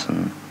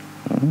person.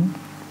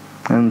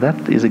 And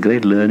that is a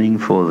great learning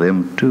for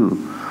them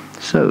too.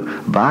 So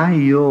by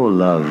your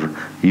love,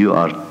 you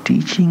are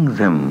teaching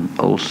them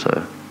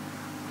also.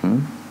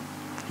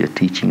 You're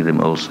teaching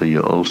them also.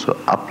 You're also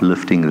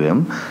uplifting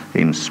them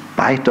in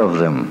spite of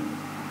them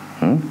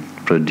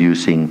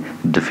producing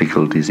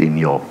difficulties in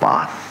your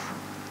path.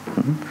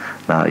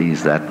 Now,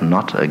 is that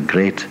not a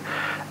great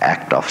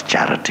act of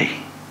charity?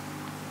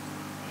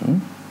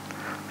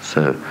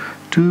 So,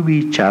 to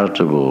be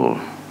charitable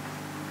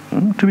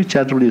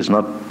is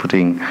not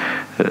putting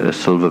a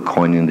silver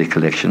coin in the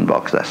collection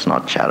box. That's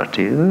not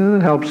charity.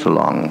 It helps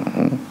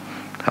along.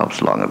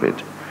 Helps along a bit.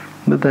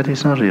 But that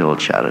is not real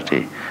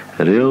charity.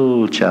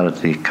 Real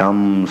charity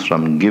comes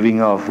from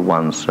giving of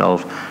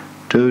oneself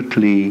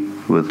totally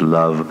with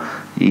love,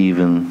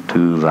 even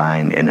to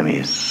thine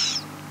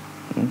enemies.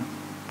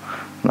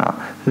 Now,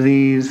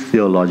 these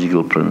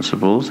theological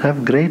principles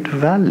have great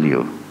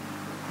value.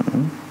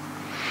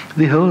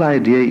 The whole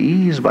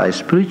idea is by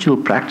spiritual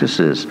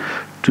practices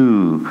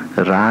to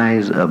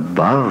rise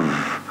above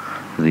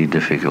the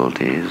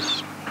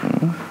difficulties.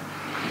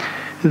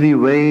 The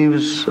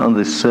waves on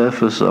the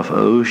surface of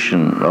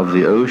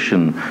the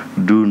ocean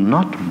do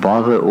not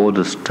bother or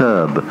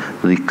disturb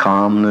the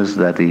calmness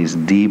that is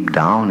deep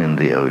down in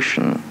the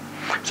ocean.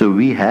 So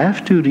we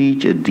have to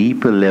reach a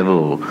deeper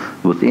level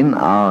within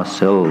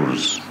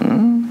ourselves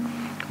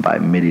by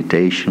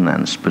meditation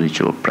and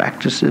spiritual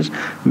practices,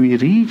 we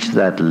reach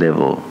that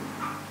level.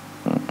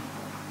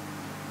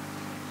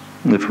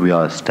 If we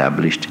are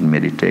established in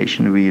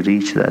meditation, we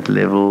reach that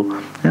level,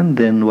 and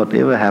then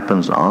whatever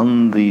happens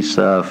on the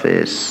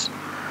surface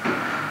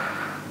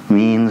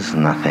means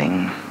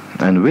nothing.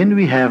 And when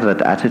we have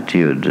that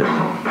attitude,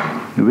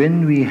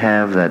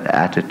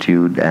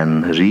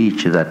 and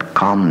reach that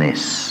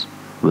calmness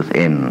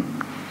within,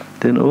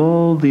 then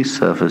all the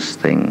surface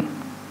thing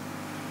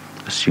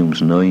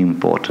assumes no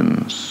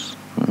importance.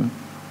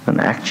 And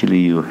actually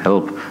you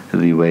help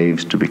the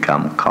waves to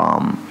become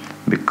calm,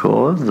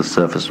 because the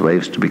surface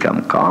waves to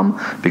become calm,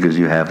 because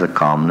you have the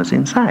calmness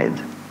inside.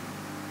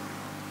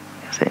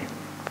 You see?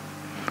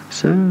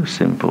 So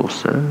simple,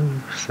 so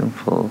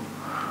simple.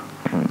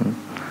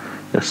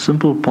 A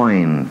simple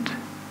point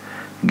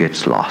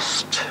gets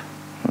lost.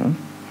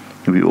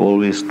 We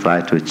always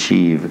try to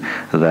achieve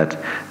that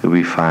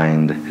we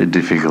find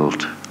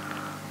difficult.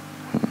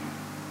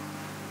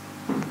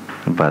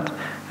 But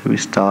we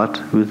start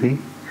with the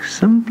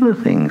simpler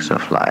things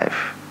of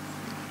life.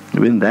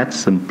 When that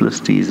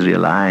simplicity is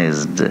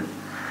realized,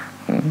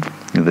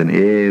 then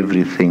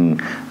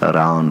everything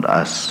around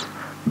us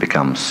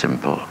becomes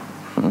simple.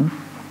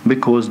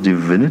 Because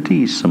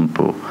divinity is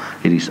simple.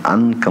 It is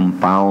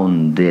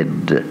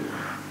uncompounded.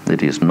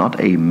 It is not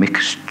a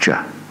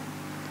mixture.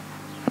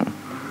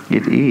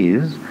 It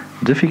is,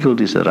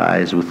 difficulties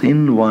arise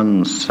within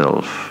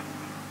oneself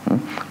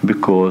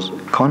because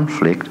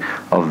conflict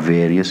of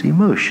various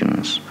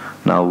emotions.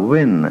 Now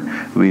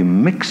when we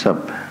mix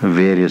up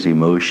various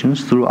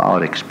emotions through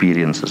our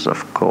experiences,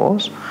 of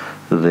course,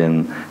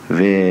 then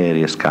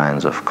various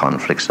kinds of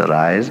conflicts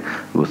arise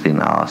within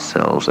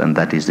ourselves, and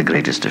that is the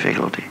greatest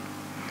difficulty.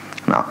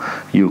 Now,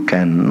 you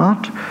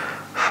cannot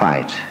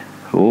fight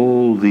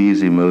all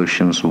these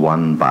emotions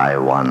one by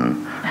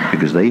one,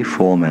 because they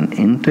form an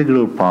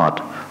integral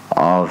part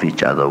of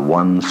each other.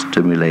 One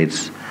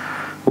stimulates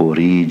or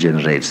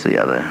regenerates the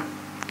other.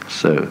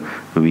 So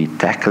we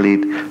tackle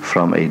it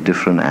from a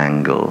different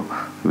angle.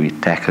 We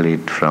tackle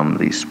it from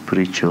the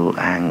spiritual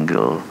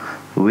angle,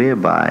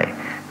 whereby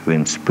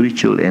when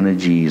spiritual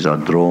energies are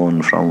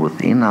drawn from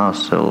within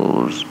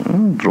ourselves,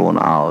 drawn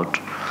out,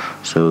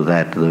 so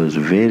that those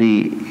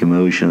very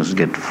emotions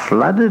get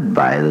flooded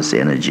by this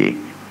energy,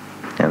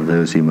 and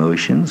those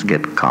emotions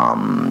get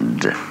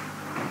calmed.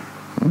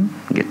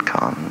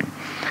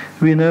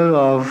 We know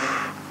of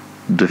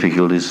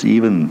difficulties,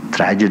 even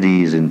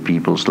tragedies in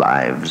people's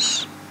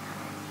lives.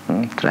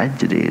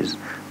 Tragedies,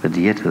 but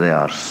yet they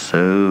are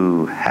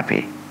so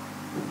happy.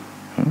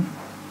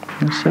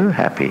 They're so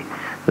happy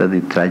that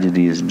the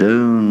tragedies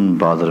don't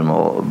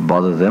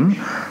bother them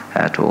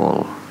at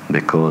all,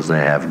 because they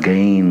have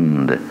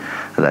gained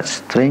that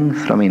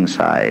strength from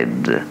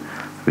inside,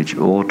 which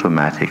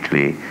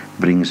automatically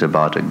brings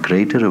about a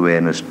greater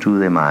awareness to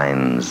their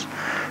minds.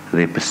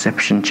 Their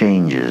perception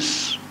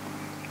changes,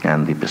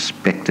 and the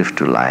perspective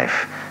to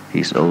life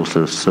is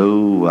also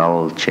so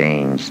well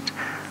changed.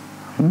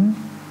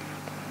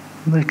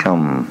 They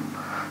come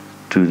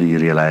to the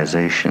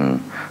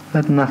realization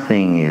that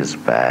nothing is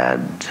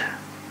bad.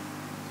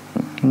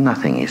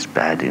 Nothing is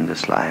bad in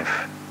this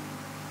life.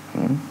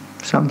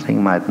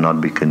 Something might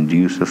not be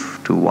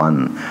conducive to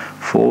one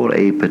for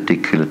a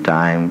particular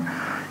time,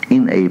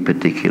 in a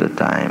particular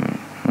time.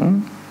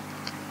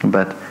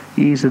 But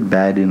is it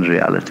bad in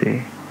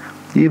reality?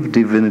 If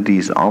divinity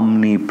is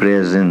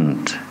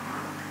omnipresent,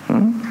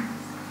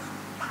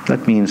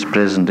 that means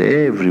present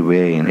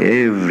everywhere in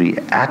every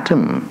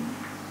atom,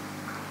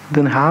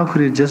 then how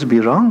could it just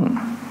be wrong?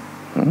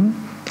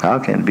 How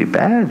can it be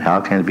bad? How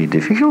can it be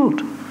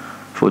difficult?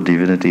 For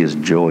divinity is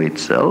joy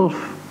itself,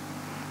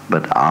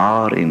 but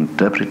our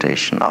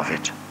interpretation of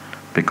it,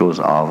 because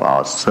of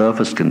our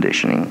surface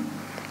conditioning.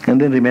 And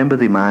then remember,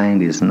 the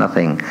mind is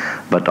nothing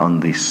but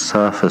on the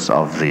surface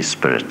of the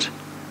spirit.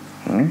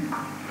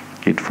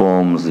 It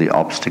forms the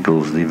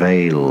obstacles, the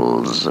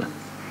veils.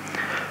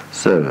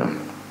 So,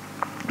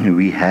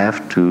 we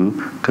have to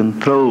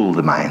control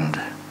the mind.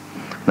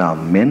 Now,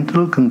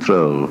 mental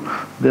control,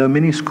 there are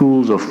many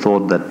schools of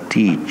thought that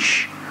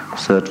teach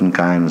certain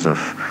kinds of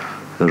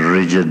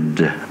rigid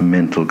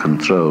mental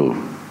control.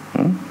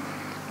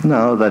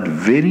 Now, that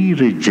very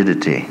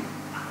rigidity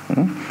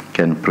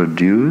can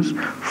produce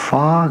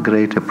far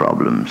greater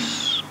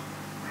problems,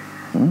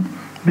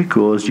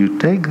 because you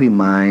take the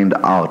mind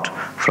out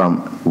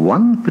from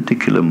one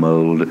particular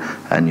mold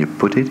and you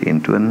put it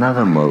into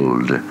another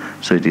mold.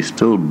 So it is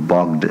still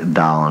bogged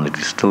down, it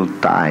is still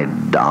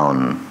tied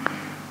down.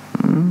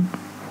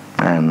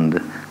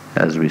 And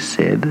as we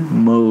said,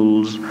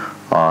 molds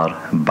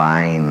are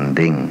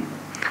binding.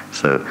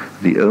 So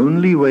the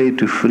only way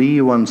to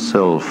free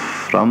oneself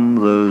from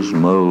those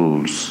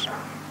molds,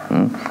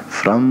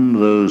 from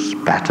those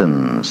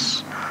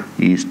patterns,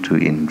 is to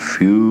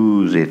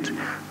infuse it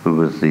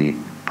with the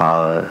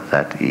power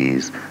that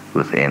is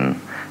within,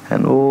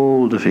 and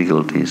all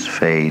difficulties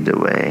fade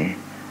away.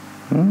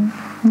 And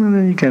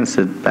then you can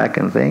sit back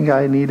and think,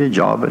 I need a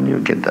job, and you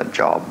get that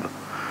job.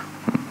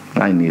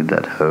 I need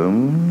that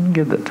home,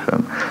 get that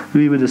home.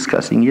 We were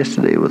discussing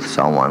yesterday with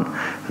someone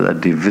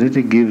that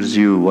divinity gives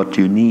you what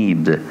you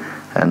need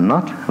and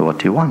not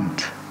what you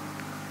want.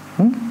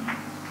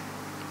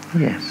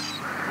 Yes.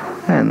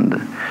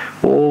 And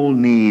all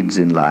needs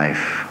in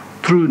life,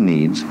 true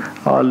needs,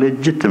 are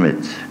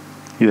legitimate.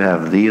 You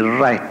have the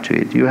right to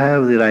it. You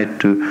have the right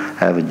to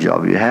have a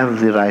job. You have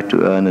the right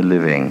to earn a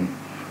living.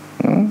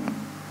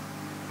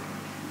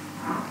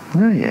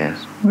 Oh,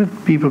 yes.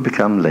 But people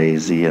become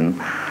lazy and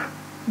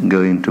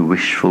go into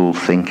wishful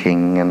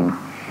thinking and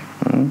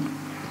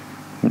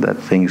that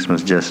things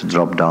must just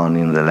drop down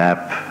in the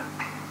lap.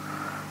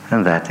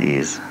 And that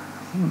is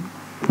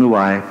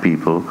why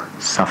people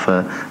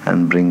suffer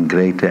and bring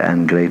greater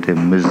and greater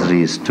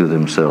miseries to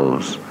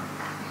themselves.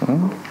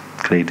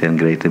 Greater and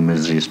greater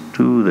miseries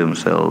to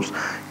themselves,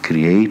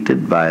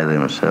 created by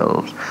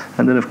themselves.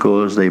 And then, of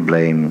course, they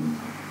blame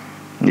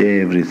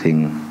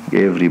everything,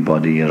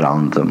 everybody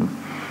around them.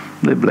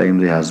 They blame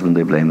the husband,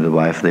 they blame the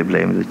wife, they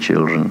blame the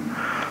children.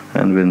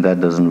 And when that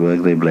doesn't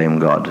work, they blame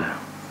God,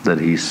 that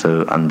He's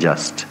so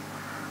unjust.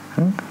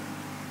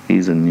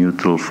 He's a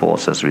neutral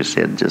force, as we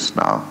said just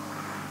now.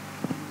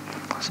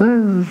 So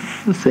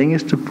the thing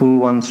is to pull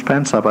one's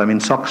pants up,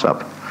 socks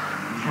up.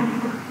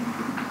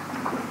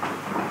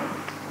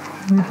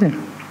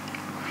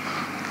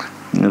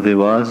 There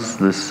was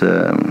this,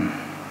 to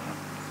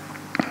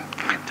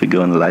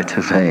go on a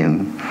lighter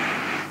vein,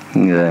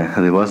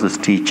 there was this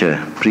preacher,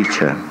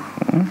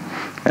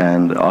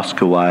 and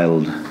Oscar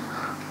Wilde,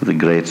 the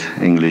great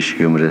English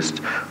humorist,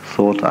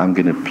 thought, I'm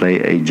going to play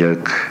a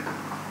joke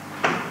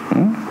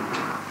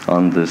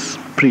on this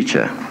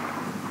preacher.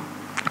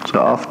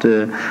 So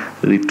after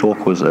the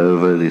talk was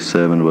over, the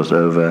sermon was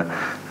over,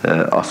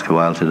 Oscar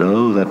Wilde said,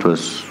 oh, that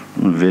was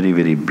very,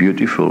 very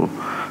beautiful,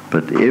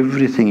 but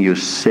everything you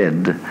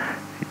said,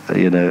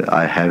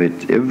 I have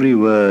it, every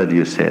word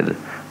you said,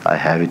 I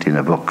have it in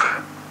a book.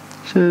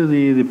 So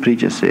the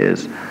preacher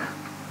says,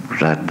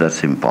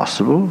 that's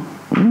impossible.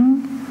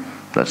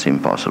 That's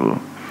impossible.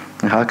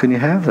 How can you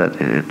have that?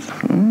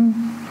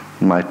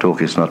 My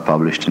talk is not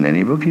published in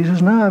any book. He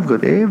says, no, I've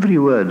got every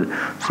word.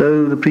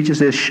 So the preacher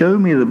says, show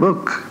me the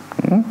book.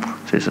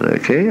 So he said,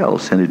 okay, I'll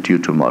send it to you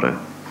tomorrow.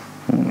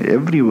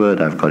 Every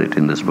word, I've got it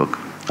in this book.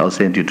 I'll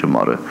send you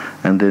tomorrow.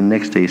 And then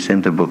next day he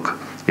sent a book.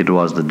 It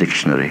was the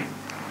dictionary.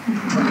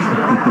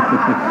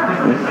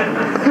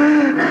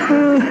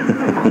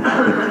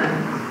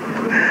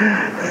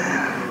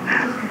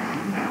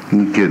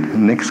 Good.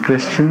 Next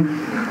question.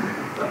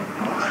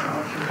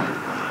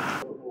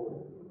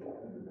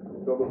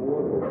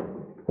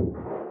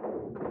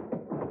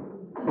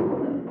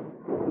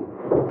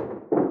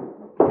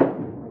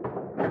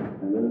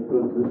 And then of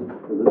course this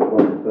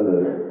one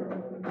fellow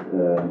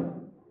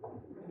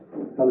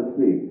fell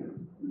asleep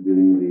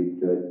during the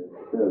church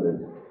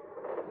service.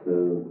 So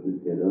we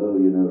said,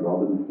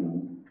 Robinson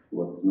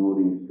was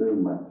snoring so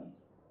much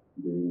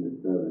during the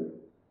service.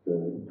 So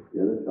the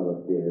other fellow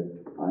says,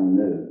 I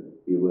know,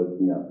 he woke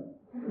me up.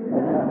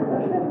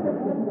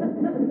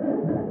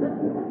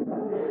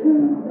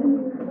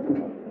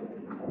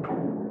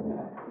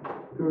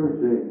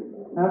 Guruji,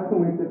 how can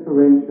we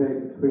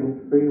differentiate between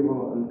free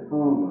will and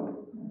karma?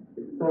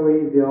 It's so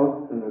easy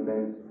after an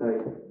event to say,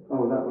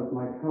 oh, that was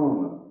my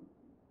karma.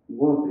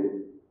 Was it?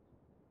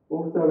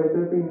 Also, is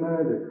every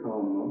murder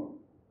karma,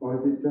 or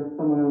is it just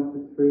someone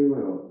else's free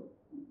will?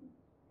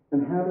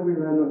 And how do we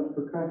learn not to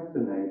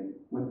procrastinate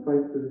when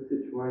faced with a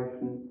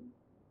situation,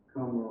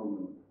 karma or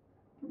not?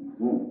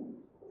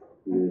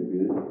 Very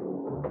good.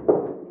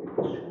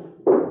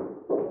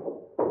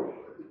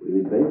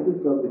 The basis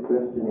of the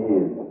question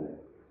is,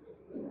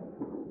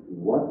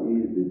 what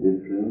is the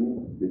difference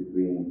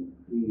between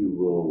free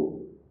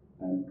will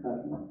and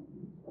karma?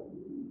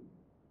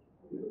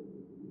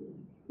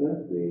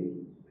 Firstly,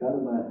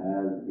 karma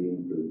has been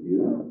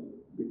produced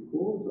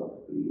because of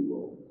free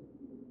will.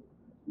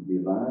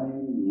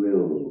 Divine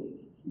will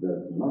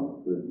does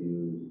not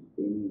produce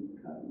any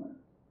karma.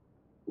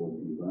 For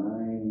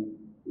divine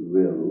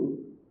will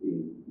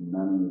is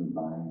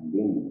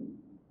non-binding,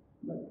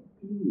 but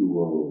free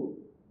will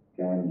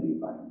can be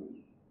binding.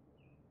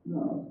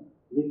 Now,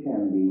 there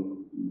can be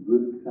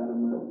good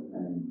karma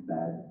and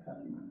bad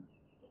karma.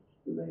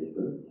 They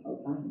both are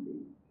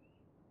binding.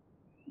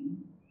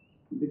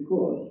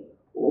 Because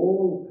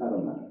all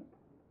karma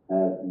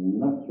has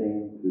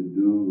nothing to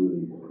do with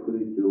the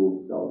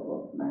spiritual self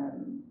of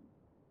man.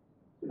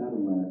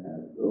 Karma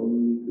has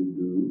only to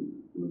do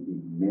with the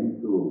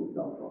mental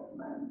self of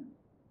man.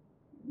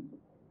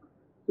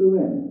 So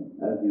when,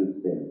 as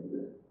you said,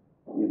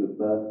 if a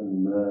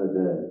person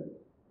murders,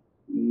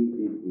 if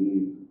it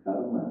is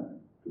karma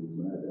to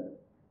murder,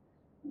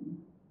 if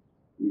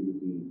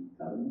it is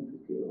karma to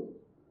kill,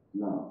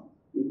 now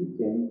it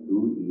depends who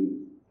is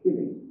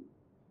killing.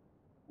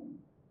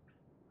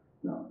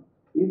 Now,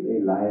 if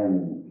a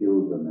lion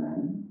kills a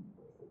man,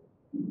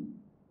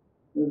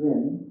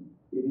 then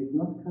it is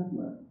not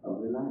karma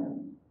of the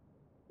lion,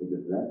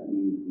 because that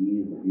is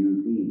his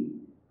duty,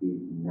 his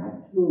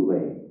natural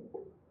way.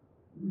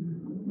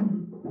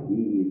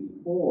 He is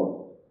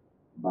forced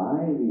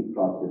by the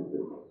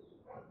processes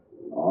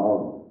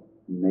of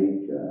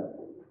nature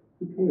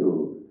to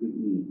kill, to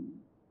eat.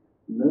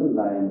 No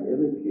lion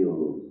ever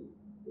kills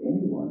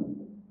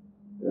anyone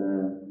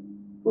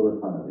for the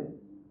fun of it.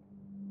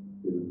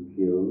 They would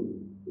kill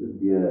the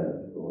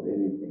deer or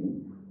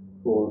anything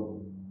for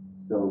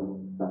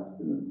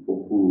self-sustenance,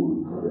 for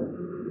food.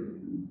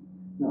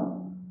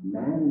 Now,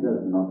 man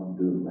does not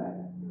do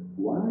that.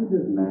 Why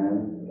does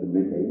man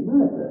commit a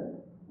murder?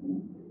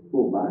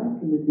 For by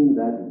committing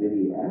that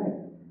very act,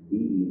 he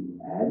is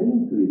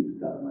adding to his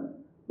karma.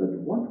 But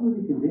what were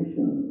the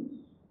conditions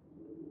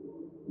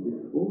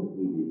before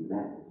he did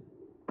that?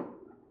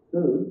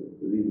 So,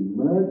 the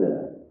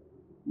murder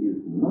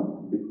is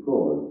not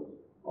because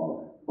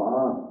of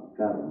past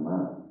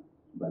karma,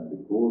 but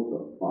because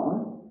of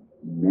past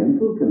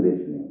mental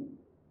conditioning.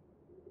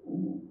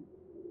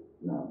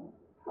 Now,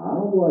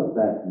 how was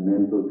that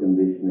mental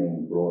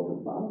conditioning brought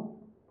about?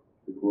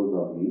 Because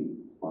of his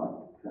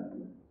past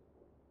karma.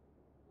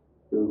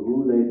 So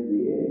who laid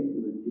the egg?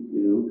 The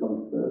chicken. Who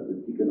comes first, the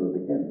chicken or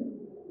the hen?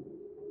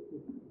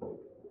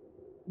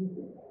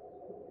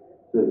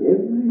 So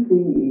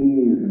everything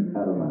is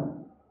karma,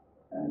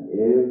 and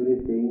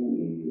everything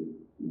is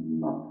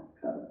not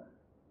karma.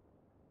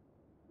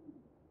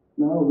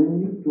 Now,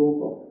 when you talk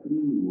of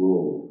free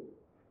will,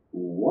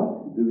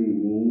 what do we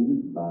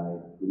mean by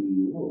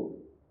free will?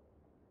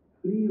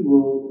 Free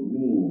will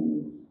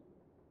means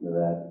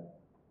that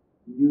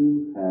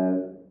you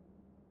have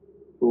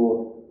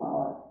thought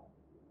power.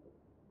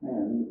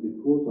 And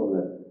because of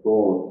that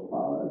thought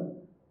power,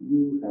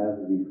 you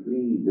have the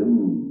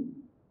freedom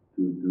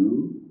to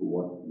do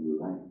what you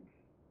like.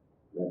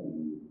 That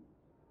is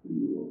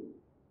free will.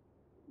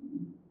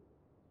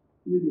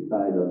 You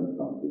decide on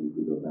something,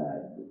 good or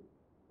bad,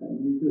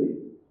 and you do it.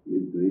 You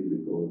do it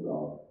because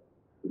of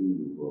free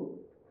will.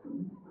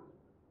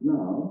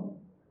 Now,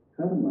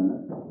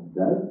 karma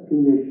does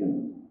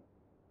condition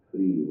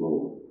free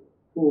will,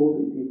 for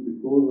it is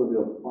because of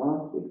your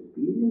past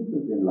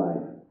experiences in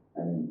life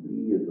and in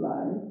previous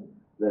lives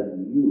that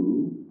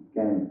you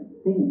can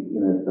think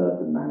in a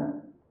certain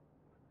manner.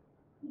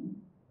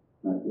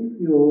 Now, if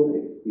your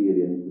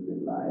experiences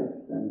in life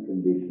and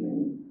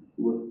conditioning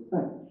were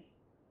such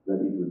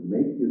that it would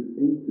make you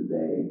think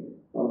today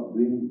of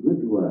doing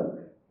good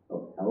work,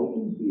 of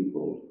helping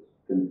people,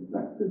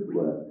 constructive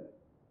work,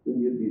 then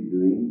you'd be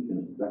doing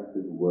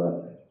constructive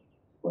work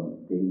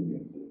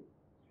spontaneously.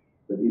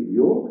 But if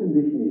your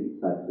condition is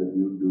such that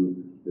you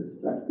do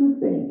destructive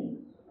things,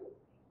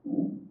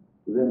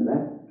 then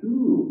that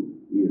too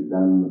is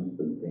done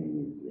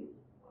spontaneously.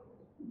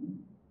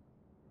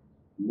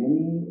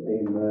 Many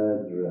a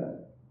murderer,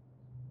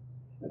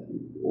 at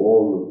least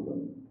all of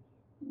them,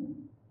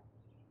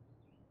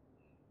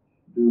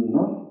 do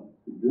not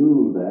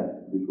do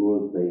that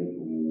because they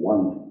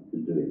want to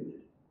do it.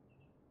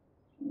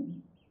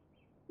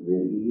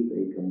 There is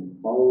a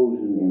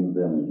compulsion in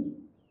them,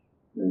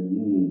 a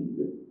need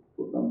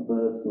for some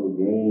personal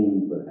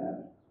gain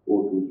perhaps,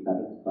 or to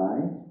satisfy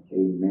a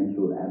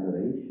mental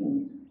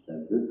aberration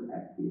that this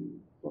act is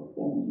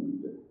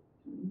performed.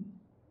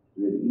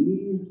 There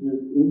is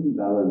this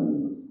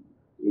imbalance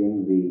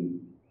in the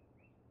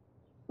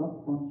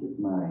subconscious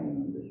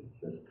mind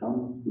that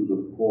comes to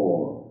the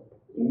fore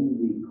in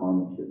the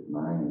conscious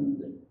mind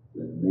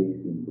that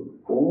makes him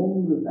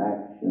perform this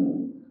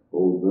action,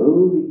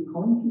 although the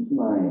conscious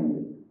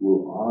mind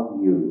will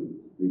argue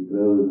the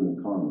pros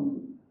and cons.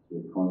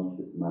 The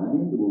conscious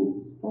mind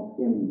will stop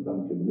him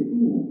from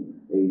committing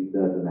a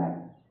certain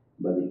act,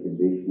 but the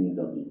conditionings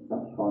of the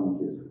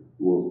subconscious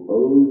will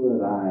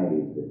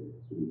override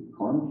the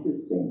conscious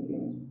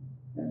thinking,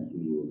 and he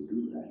will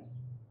do that.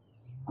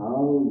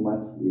 How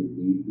much is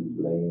he to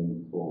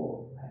blame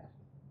for that?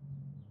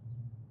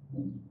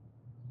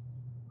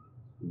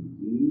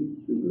 He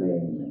is to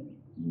blame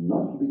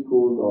not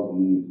because of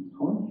his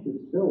conscious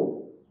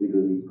self,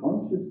 because his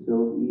conscious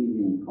self is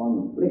in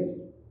conflict,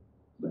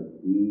 but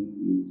he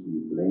is to be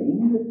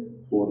blamed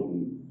for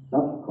his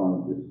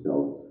subconscious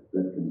self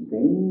that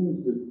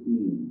contains the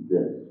seed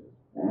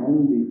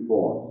and the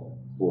force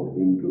for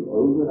him to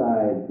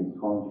override the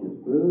conscious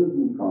pros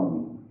and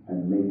cons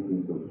and make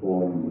him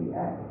perform the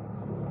act.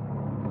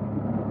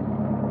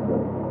 So,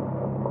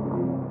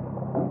 the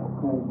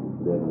subconscious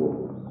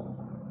levels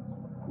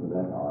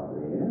that are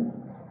there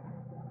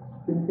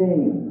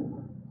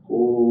contain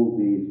all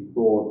these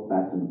thought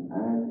patterns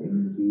and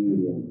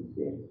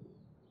experiences.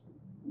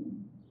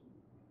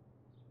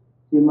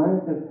 He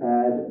might have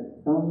had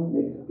some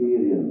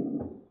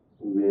experience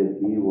where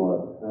he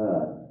was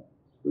hurt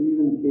or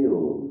even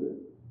killed,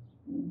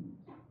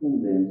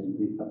 and then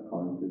the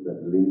subconscious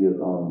that lingers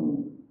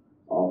on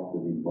after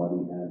the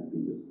body has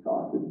been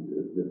discarded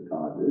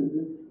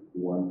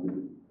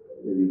wanted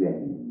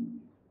revenge.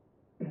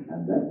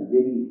 And that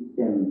very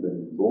sense that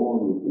is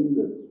born within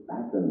this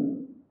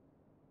pattern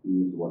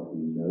is what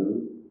we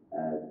know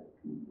as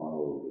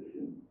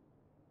compulsion.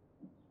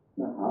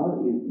 Now,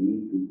 how is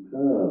he to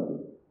curb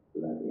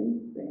that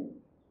instinct?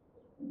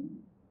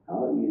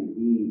 How is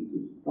he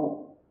to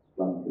stop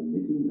from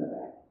committing that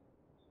act?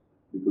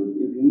 Because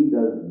if he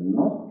does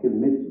not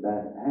commit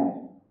that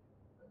act,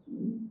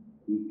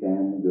 he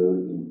can go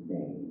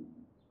insane.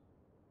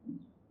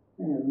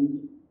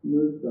 And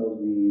most of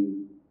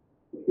these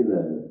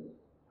killers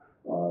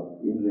are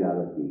in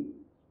reality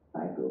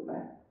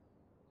psychopaths.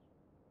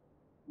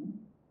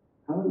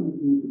 How is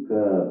he to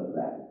curb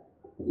that?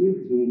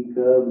 If he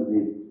curbs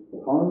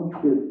it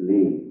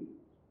consciously,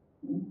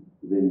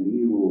 then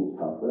he will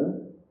suffer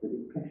the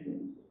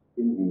depressions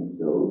in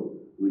himself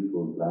which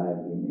will drive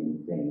him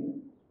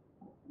insane.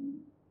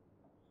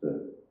 So,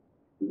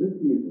 this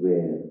is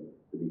where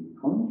the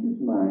conscious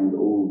mind,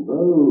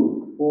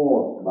 although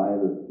forced by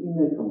this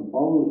inner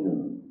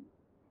compulsion,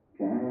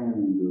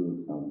 can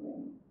do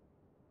something.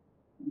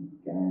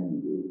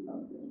 Can do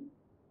something.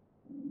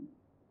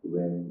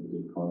 When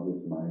the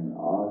conscious mind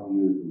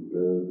argues the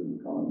pros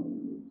and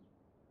cons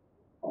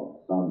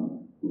of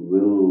some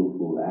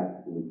willful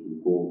act which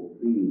we call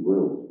free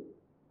will,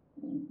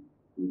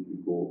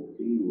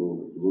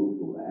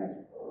 willful act,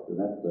 so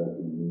that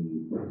person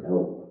needs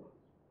help.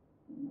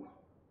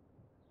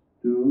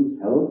 To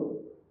help,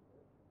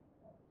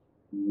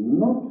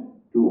 not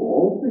to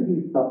alter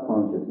his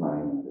subconscious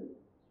mind,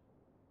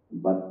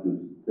 but to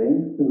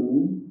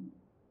strengthen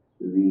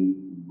the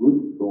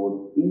good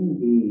thought in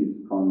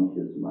his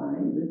conscious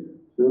mind,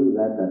 so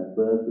that that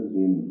person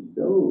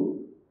himself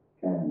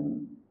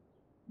can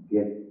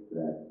get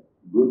that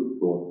good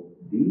thought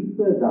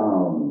deeper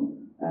down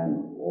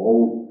and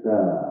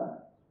alter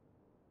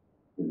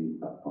the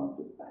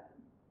subconscious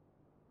pattern.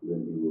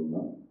 Then he will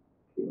not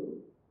kill.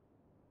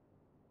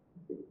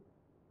 Okay.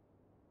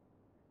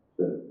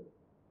 So,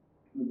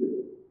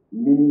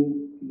 many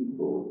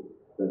people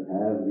that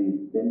have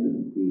these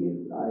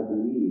tendencies, I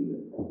believe,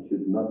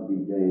 should not be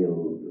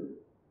jailed,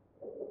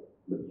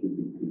 but should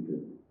be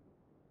treated.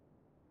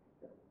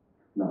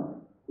 Now,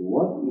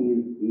 what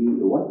is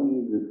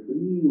the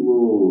free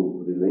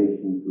will's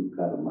relation to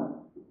karma?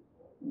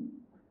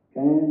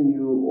 Can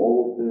you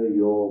alter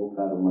your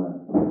karma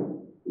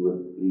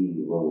with free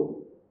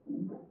will?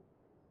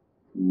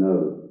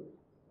 No.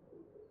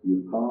 You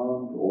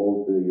can't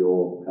alter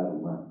your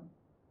karma.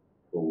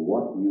 For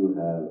what you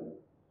have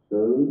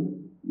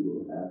sown, you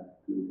will have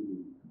to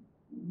reap.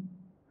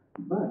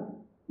 But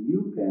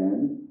you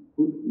can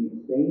put the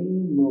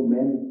same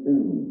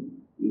momentum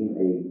in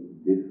a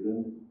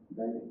different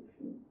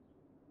direction.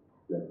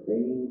 The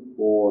same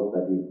force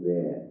that is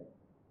there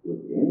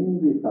within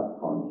the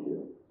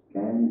subconscious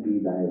can be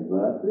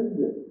diverted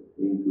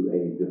into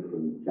a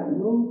different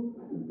channel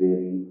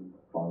very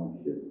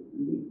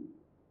consciously.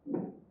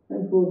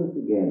 And for this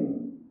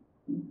again,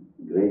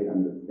 great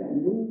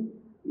understanding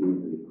is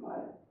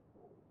required.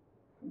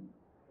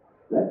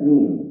 That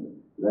means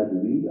that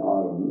we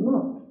are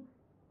not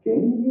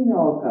changing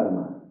our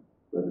karma,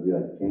 but we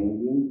are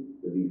changing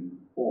the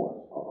force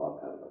of our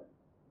karma.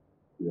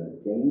 We are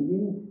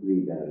changing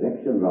the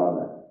direction,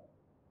 rather,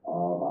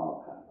 of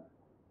our karma.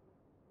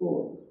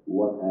 For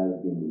what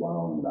has been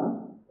wound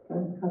up,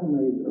 and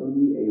karma is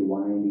only a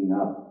winding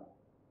up,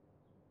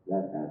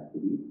 that has to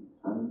be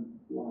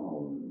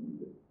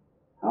unwound.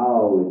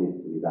 How it is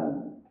to be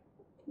done?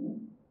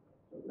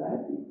 So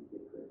that is the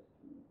question.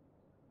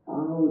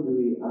 How do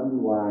we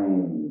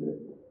unwind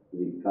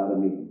the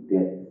karmic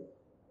debts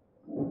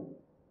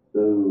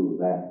so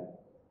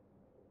that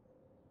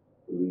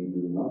we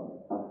do not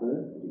suffer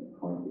the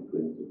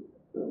consequences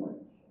so much?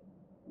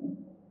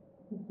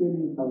 I've said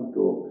in some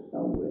talk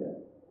somewhere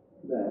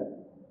that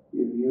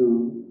if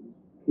you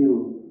kill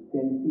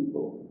 10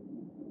 people,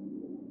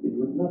 it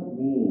would not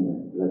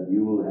mean that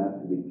you will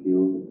have to be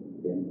killed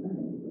 10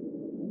 times.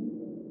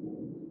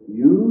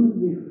 Use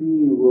the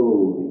free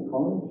will, the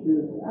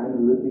conscious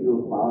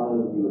analytical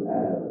powers you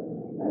have,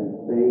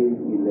 and save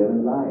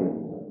 11 lives.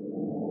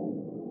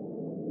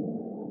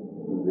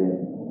 Then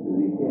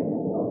the death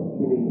of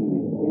killing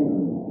the 10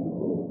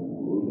 people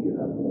will be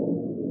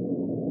erased.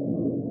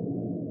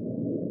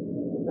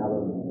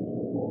 Balance.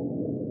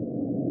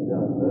 There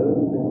are no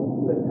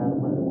particular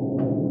karmas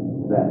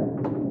that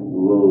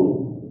will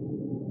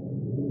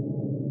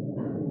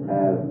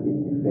have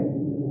its effect.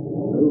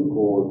 No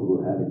cause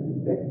will have its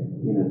effect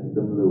in a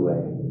similar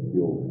way.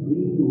 Your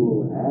free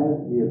will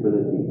has the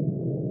ability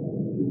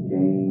to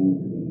change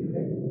the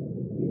effect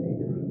in a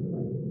different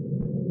way.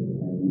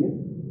 And yet,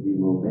 the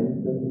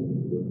momentum,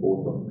 the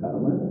force of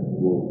karma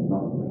will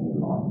not be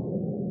lost.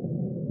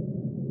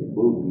 It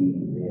will be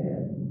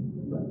there,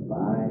 but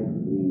by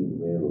free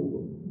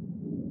will,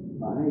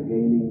 by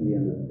gaining the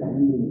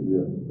understandings we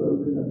have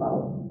spoken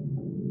about,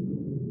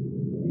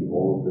 we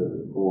alter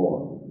the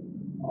course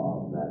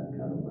of that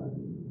karma,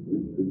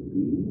 which could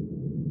be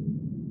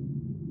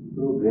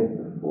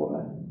progressive for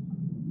us.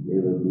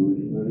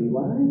 Evolutionary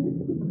wise, it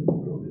could be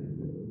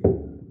progressive.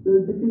 So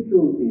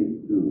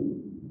difficulties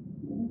too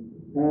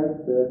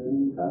have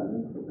certain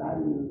karmic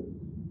values.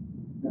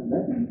 And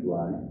that is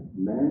why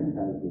man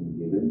has been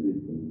given the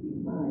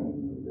thinking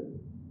mind.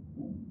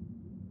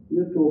 We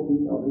are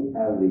talking of the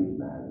average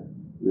man.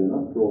 We are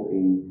not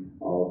talking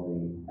of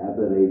the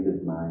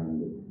aberrated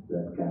mind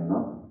that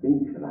cannot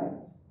think right.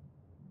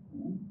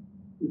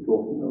 We're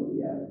talking of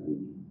the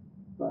average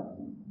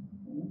person.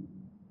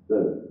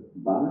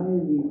 by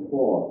the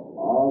force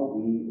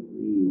of his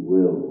free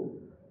will,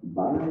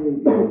 by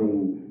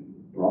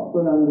gaining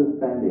proper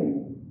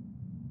understanding,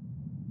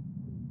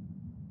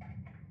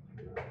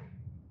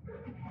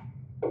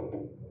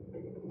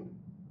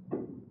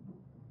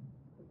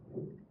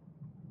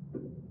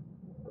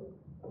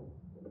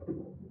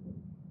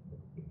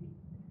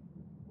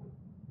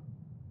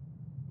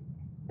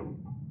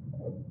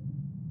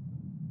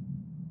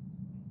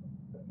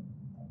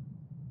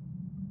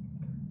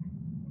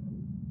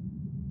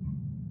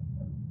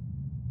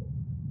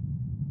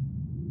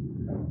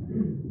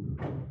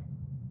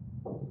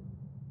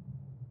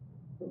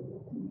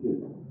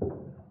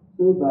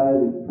 so by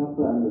the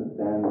proper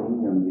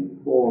understanding and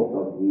the force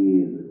of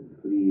his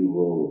free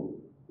will,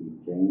 he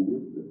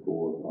changes the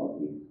course of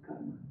his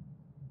karma.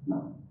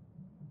 Now,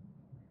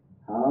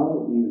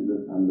 how is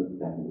this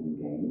understanding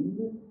gained?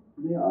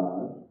 There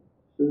are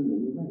so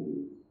many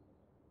ways.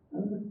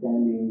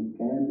 Understanding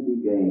can be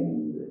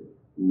gained,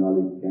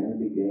 knowledge can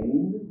be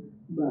gained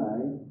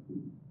by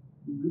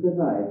good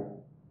advice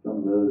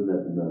from those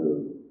that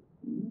know.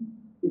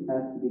 It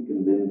has to be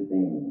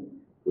convincing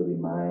for the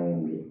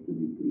mind to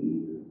be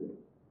pleased.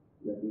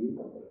 That is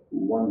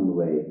one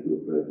way to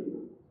approach it.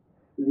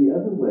 The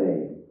other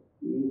way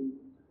is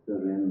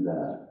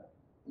surrender.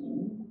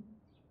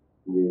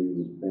 Where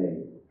you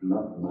say,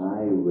 not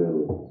my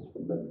will,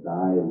 but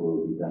thy will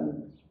be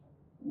done.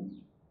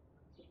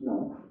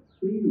 Now,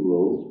 free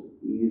will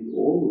is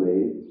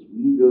always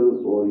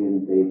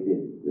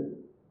ego-orientated.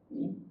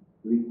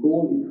 We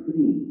call it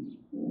free,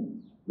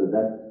 but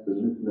that's a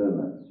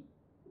misnomer.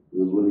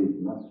 The will is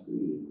not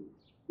free.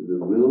 The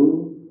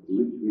will,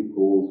 which we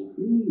call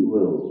free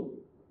will,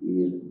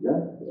 is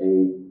just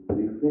a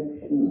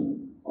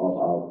reflection of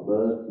our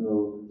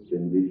personal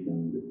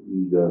conditioned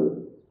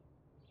ego.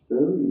 So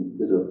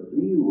instead of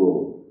free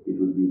will, it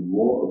would be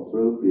more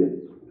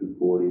appropriate to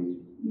call it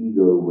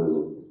ego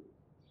will.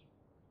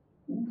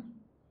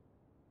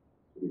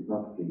 It is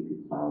not free to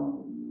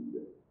sound.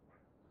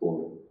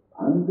 For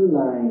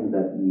underlying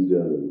that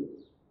ego,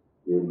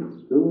 there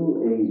is still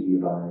a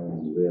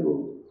divine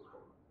will.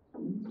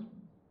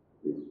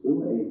 There is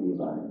still a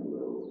divine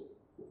will.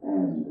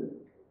 And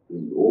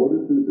in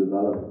order to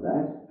develop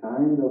that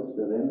kind of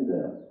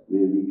surrender,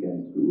 where we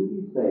can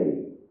truly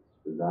say,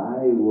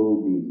 thy will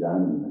be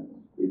done,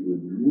 it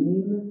would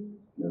mean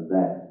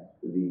that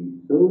the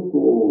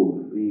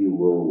so-called free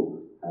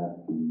will has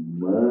to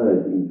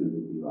merge into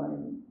the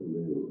divine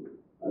will.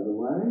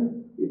 Otherwise,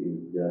 it is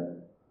just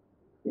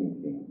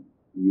thinking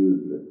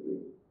uselessly,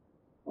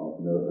 of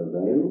no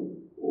avail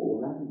or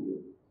value.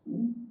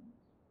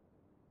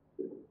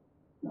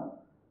 Now,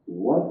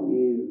 what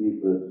is the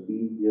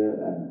procedure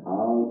and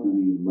how do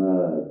we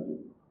merge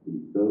the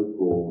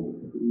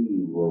so-called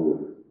free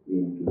will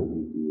into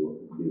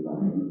the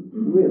divine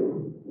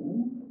will?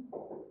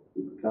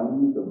 It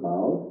comes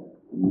about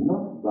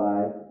not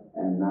by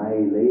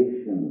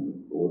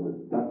annihilation or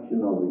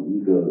destruction of the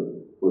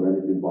ego, for that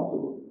is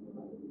impossible.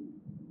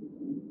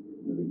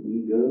 The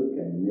ego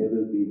can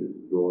never be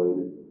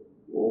destroyed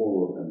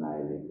or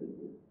annihilated.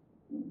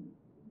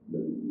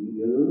 But the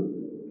ego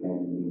can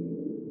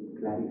be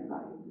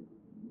clarified,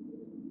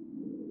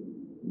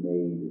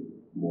 made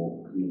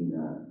more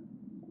cleaner,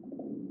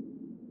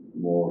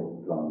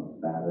 more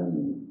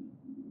transparent,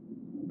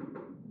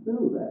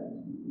 so that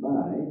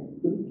by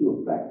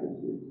spiritual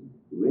practices,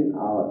 when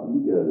our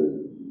egos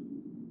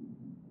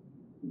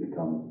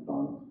becomes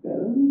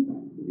transparent,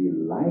 the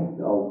light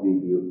of the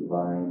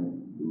divine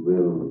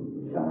will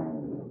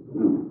shine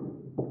through.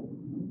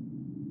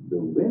 So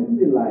when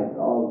the light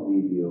of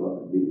the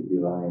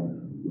divine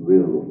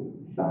will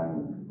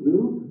shines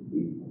through,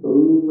 it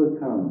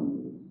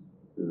overcomes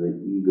the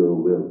ego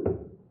will,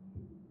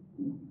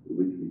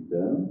 which we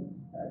term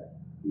as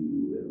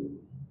free will.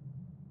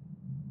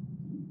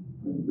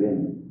 And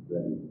when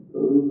that is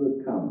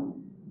overcome,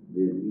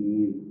 there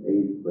is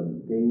a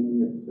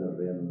spontaneous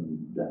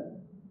surrender.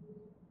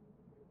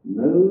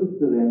 No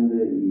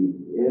surrender is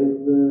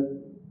ever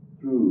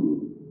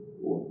true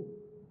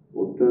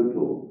or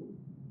total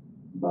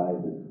by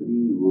the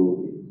free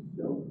will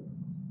itself.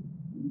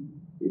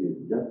 It is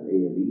just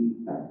a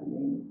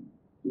repatterning.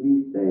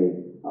 We say,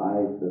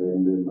 I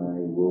surrender my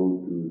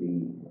will to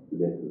thee,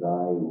 let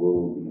thy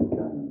will be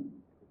done.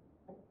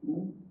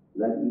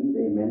 That is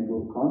a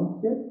mental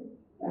concept,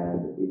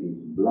 and it is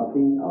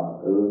bluffing our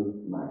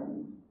own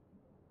minds.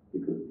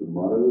 Because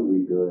tomorrow we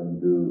go and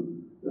do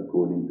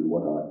according to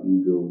what our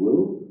ego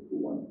will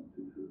wants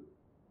to do.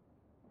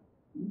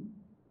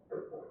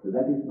 But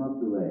that is not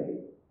the way.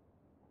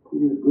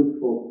 It is good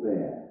for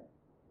prayer.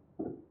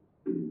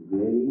 It is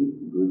very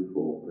good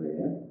for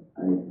prayer,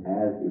 and it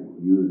has its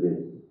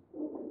uses.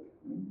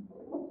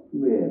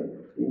 Where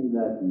in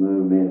that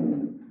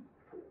moment,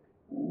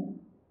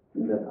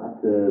 in that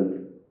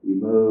utter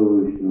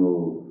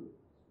emotional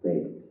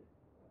state,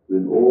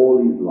 when all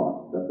is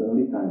lost, that's the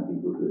only time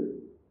people do it.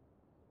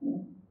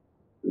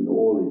 When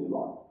all is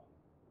lost,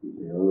 you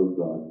say, oh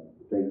God,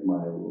 take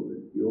my will,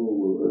 let your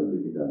will only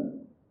be done.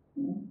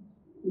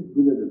 As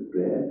good as a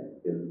prayer,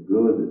 as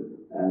good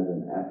as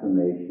an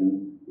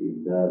affirmation,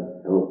 it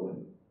does help.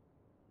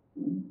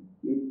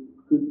 It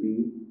could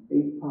be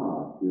a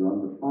path. You're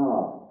on the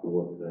path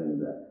towards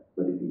surrender,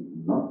 but it is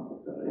not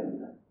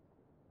surrender.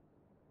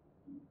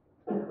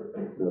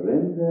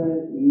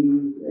 Surrender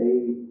is a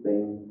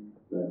thing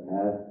that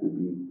has to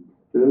be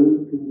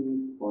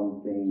totally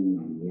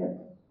spontaneous.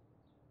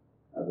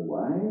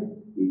 Otherwise,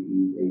 it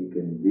is a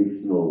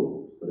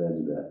conditional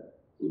surrender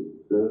with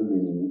so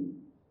many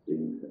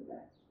strings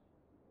attached.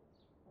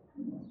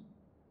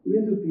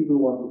 When do people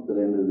want to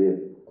surrender their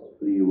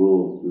free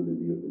will to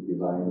the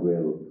divine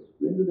will?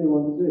 When do they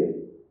want to do it?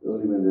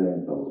 Only when they're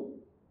in trouble.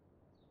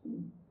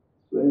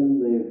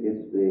 When they've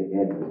hit their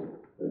head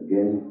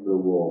against the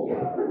wall,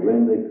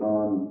 when they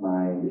can't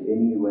find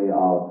any way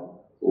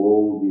out,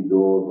 all the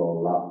doors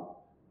are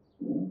locked,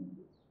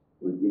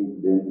 which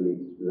incidentally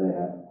they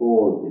have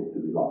caused it to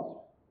be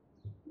locked.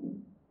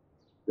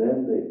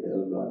 Then they say,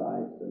 oh God,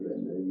 I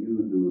surrender,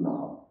 you do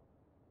now.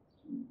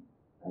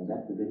 And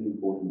that's a very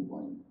important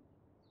point.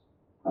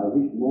 I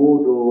wish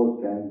more doors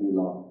can be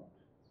locked.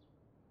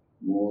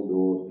 More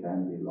doors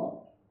can be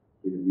locked.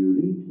 Because you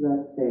reach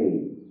that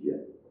stage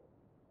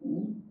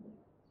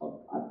of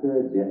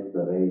utter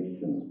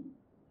desperation.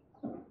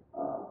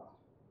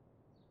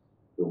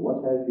 So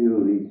what have you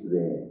reached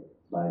there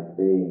by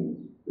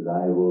saying,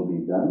 thy will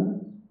be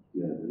done?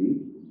 You have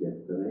reached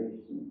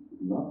desperation,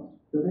 not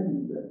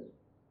surrender.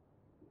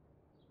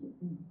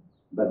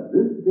 But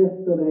this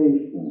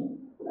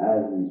desperation,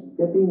 as the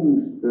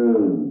stepping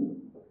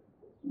stone,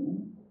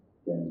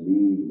 can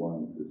lead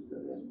one to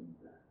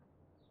surrender.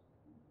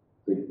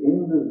 Because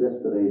in this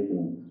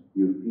desperation,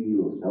 you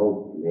feel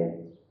helpless.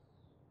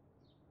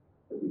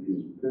 You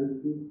feel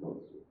totally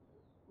helpless.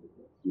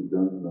 You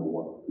don't know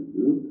what to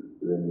do,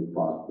 so then you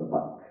pass the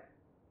buck.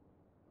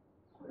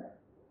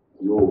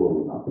 Your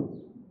will now.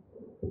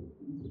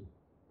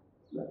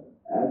 But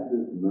at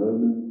this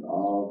moment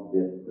of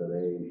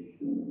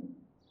desperation,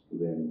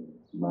 when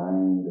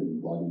mind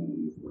and body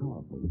is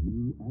powerful,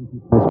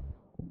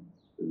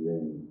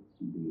 then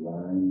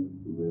divine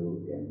will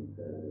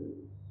enter.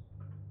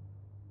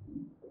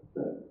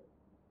 So,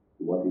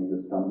 what is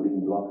the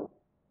stumbling block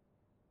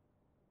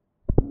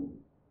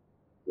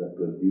that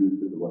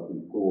produces what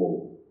we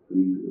call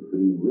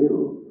free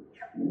will?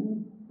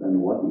 And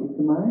what is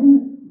the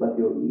mind? But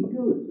your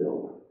ego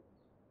self.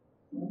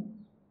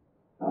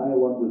 I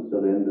want to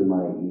surrender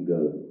my ego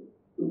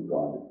to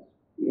God.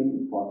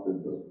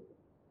 Impossible.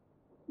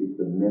 It's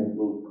a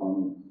mental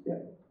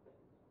concept.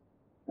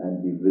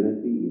 And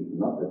divinity is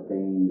not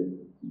attained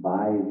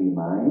by the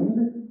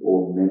mind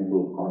or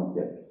mental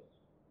concepts.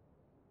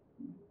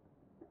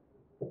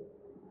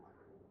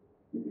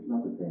 It is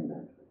not attained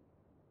that way.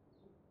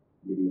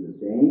 It is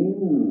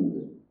attained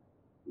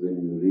when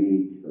you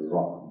reach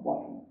rock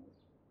bottom.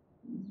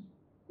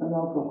 An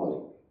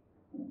alcoholic,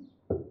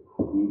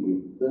 he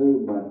is so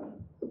much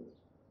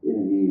in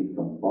his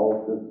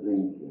compulsive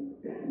drinking.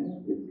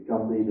 It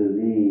becomes a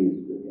disease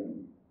to him.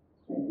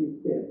 And he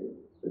says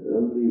that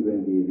only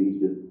when he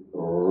reaches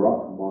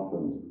rock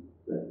bottom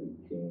that he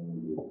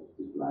changes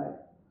his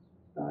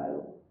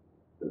lifestyle,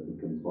 that the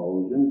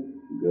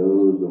compulsion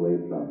goes away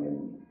from him.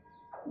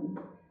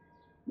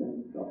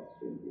 Then he stops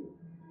drinking.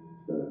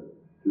 So,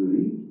 to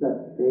reach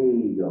that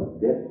stage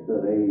of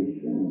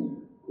desperation,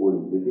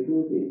 called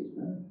difficulties,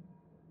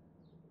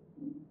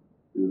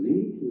 to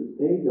reach the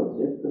stage of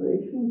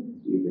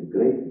desperation is a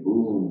great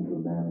boon to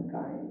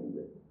mankind.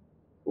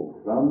 For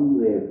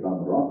from there,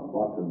 from rock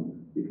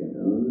bottom, you can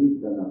only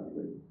turn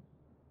upwards.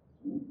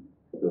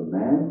 So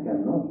man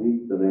cannot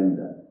reach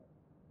surrender.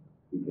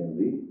 He can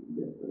reach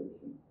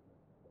desperation.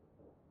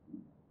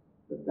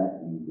 But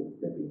that is the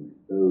stepping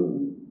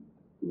stone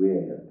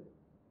where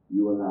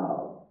you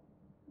allow,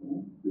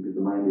 because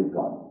the mind is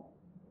gone,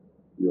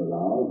 you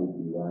allow the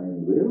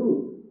divine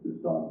will to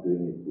start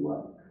doing its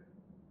work.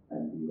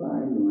 And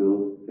divine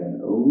will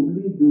can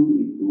only do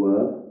its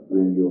work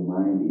when your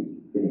mind is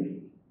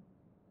finished.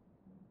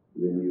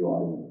 When you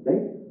are in a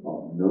state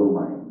of no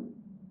mind.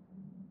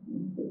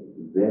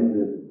 Then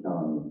there's a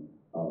chance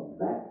of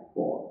that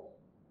force,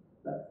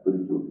 that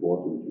spiritual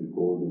force which we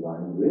call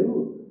divine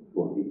will,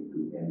 for it to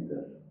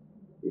enter.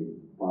 Its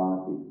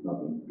path is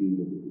not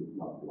impeded, it is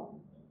not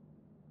blocked.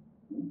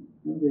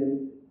 And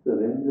then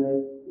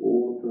surrender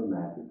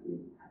automatically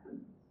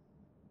happens.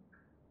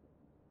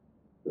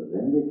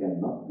 Surrender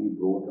cannot be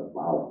brought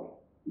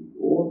about. It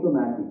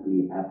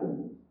automatically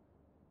happens.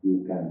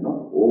 You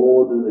cannot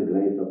order the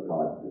grace of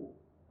God,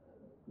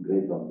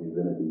 grace of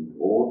divinity.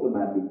 It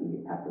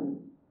automatically happens.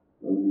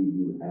 Only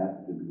you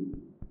have to be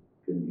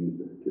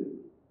conducive to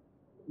it.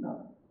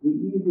 Now, the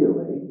easier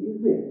way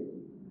is this.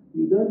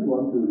 You don't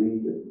want to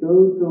reach a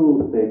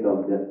total state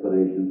of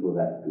desperation for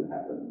that to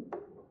happen.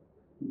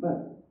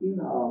 But in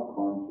our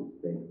conscious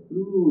state,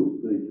 through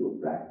spiritual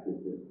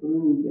practices,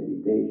 through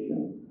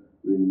meditation,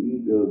 when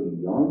we go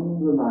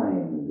beyond the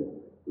mind,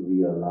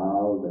 we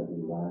allow the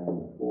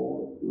divine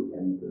force to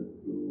enter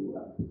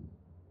through us.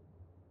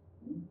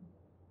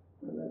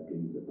 And that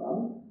brings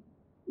about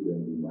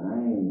when the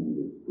mind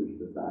is pushed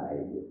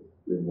aside,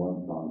 when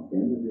one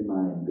transcends the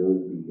mind,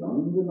 goes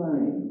beyond the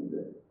mind,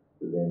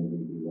 then the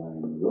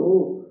divine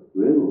will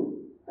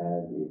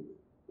have its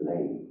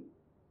play.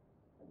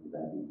 And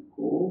that is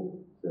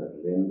called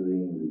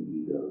surrendering the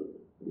ego.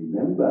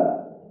 Remember,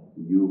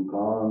 you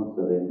can't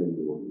surrender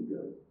your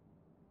ego.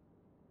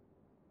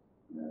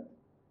 No.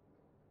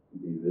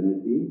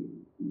 Divinity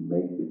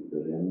makes it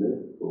surrender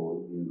for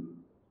you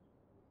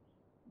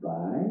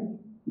by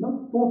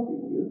not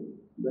forcing you,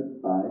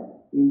 but by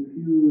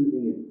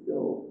infusing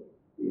itself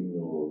in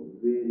your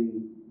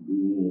very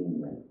being.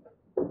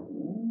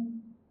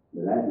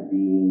 That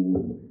being,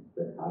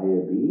 the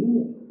higher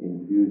being,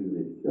 infuses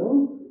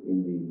itself in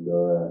the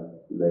lower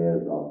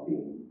layers of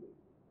being.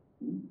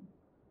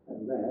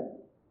 And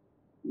that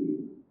is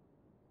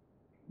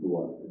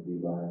what the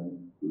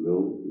divine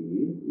will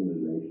is in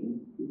relation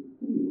to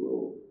free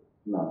will.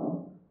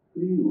 Now,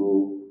 free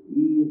will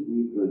is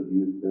the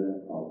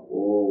producer of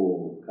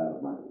all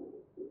karma.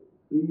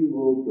 Free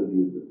will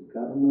produces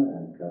karma,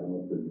 and karma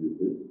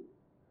produces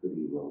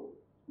free will.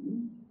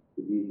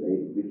 It is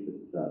a vicious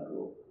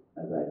circle.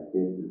 As I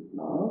said just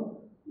now,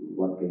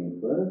 what came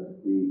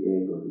first, the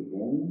egg or the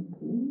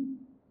hen?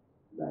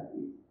 That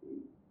is the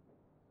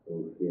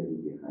whole theory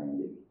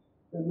behind it.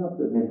 And not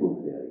the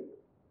mental theory.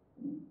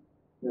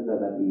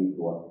 That is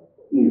what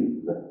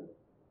is.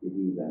 It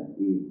is and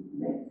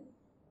is-ness.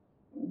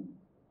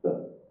 So,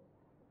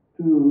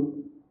 to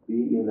be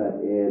in that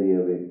area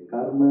where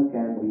karma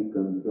can be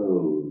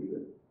controlled,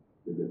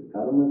 because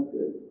karma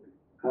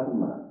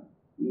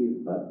is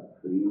but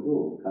free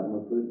will. Karma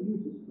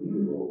produces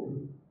free will.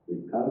 The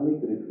karmic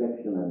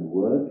reflection and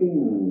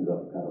workings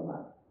of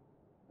karma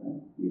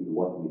is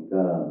what we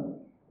term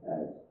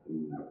as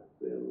free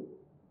will.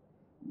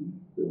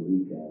 So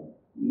we can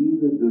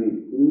either do it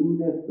through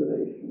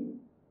desperation,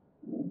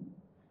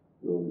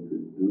 or we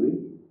could do it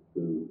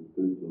through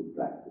spiritual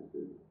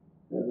practices.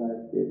 As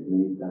I've said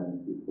many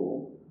times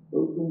before,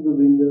 open the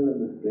window and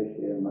the fresh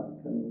air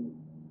must come in.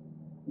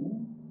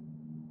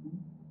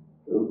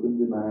 Open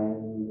the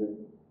mind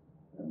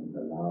and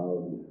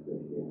allow the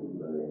fresh air to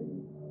blow in.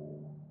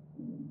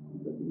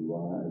 The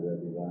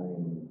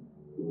divine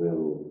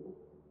will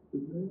to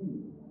blow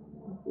in.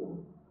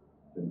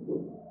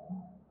 Simple.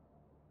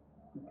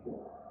 Okay.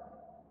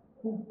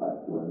 Back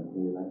to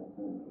anything like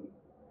that.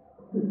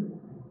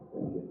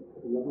 Thank you.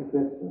 Lovely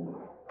question.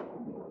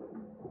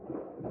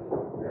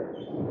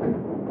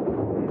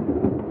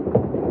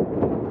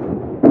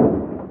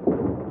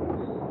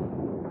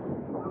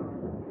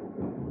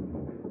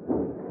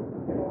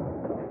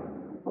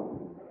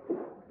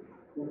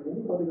 Has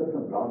anybody got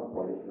some bronze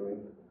polish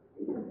doing?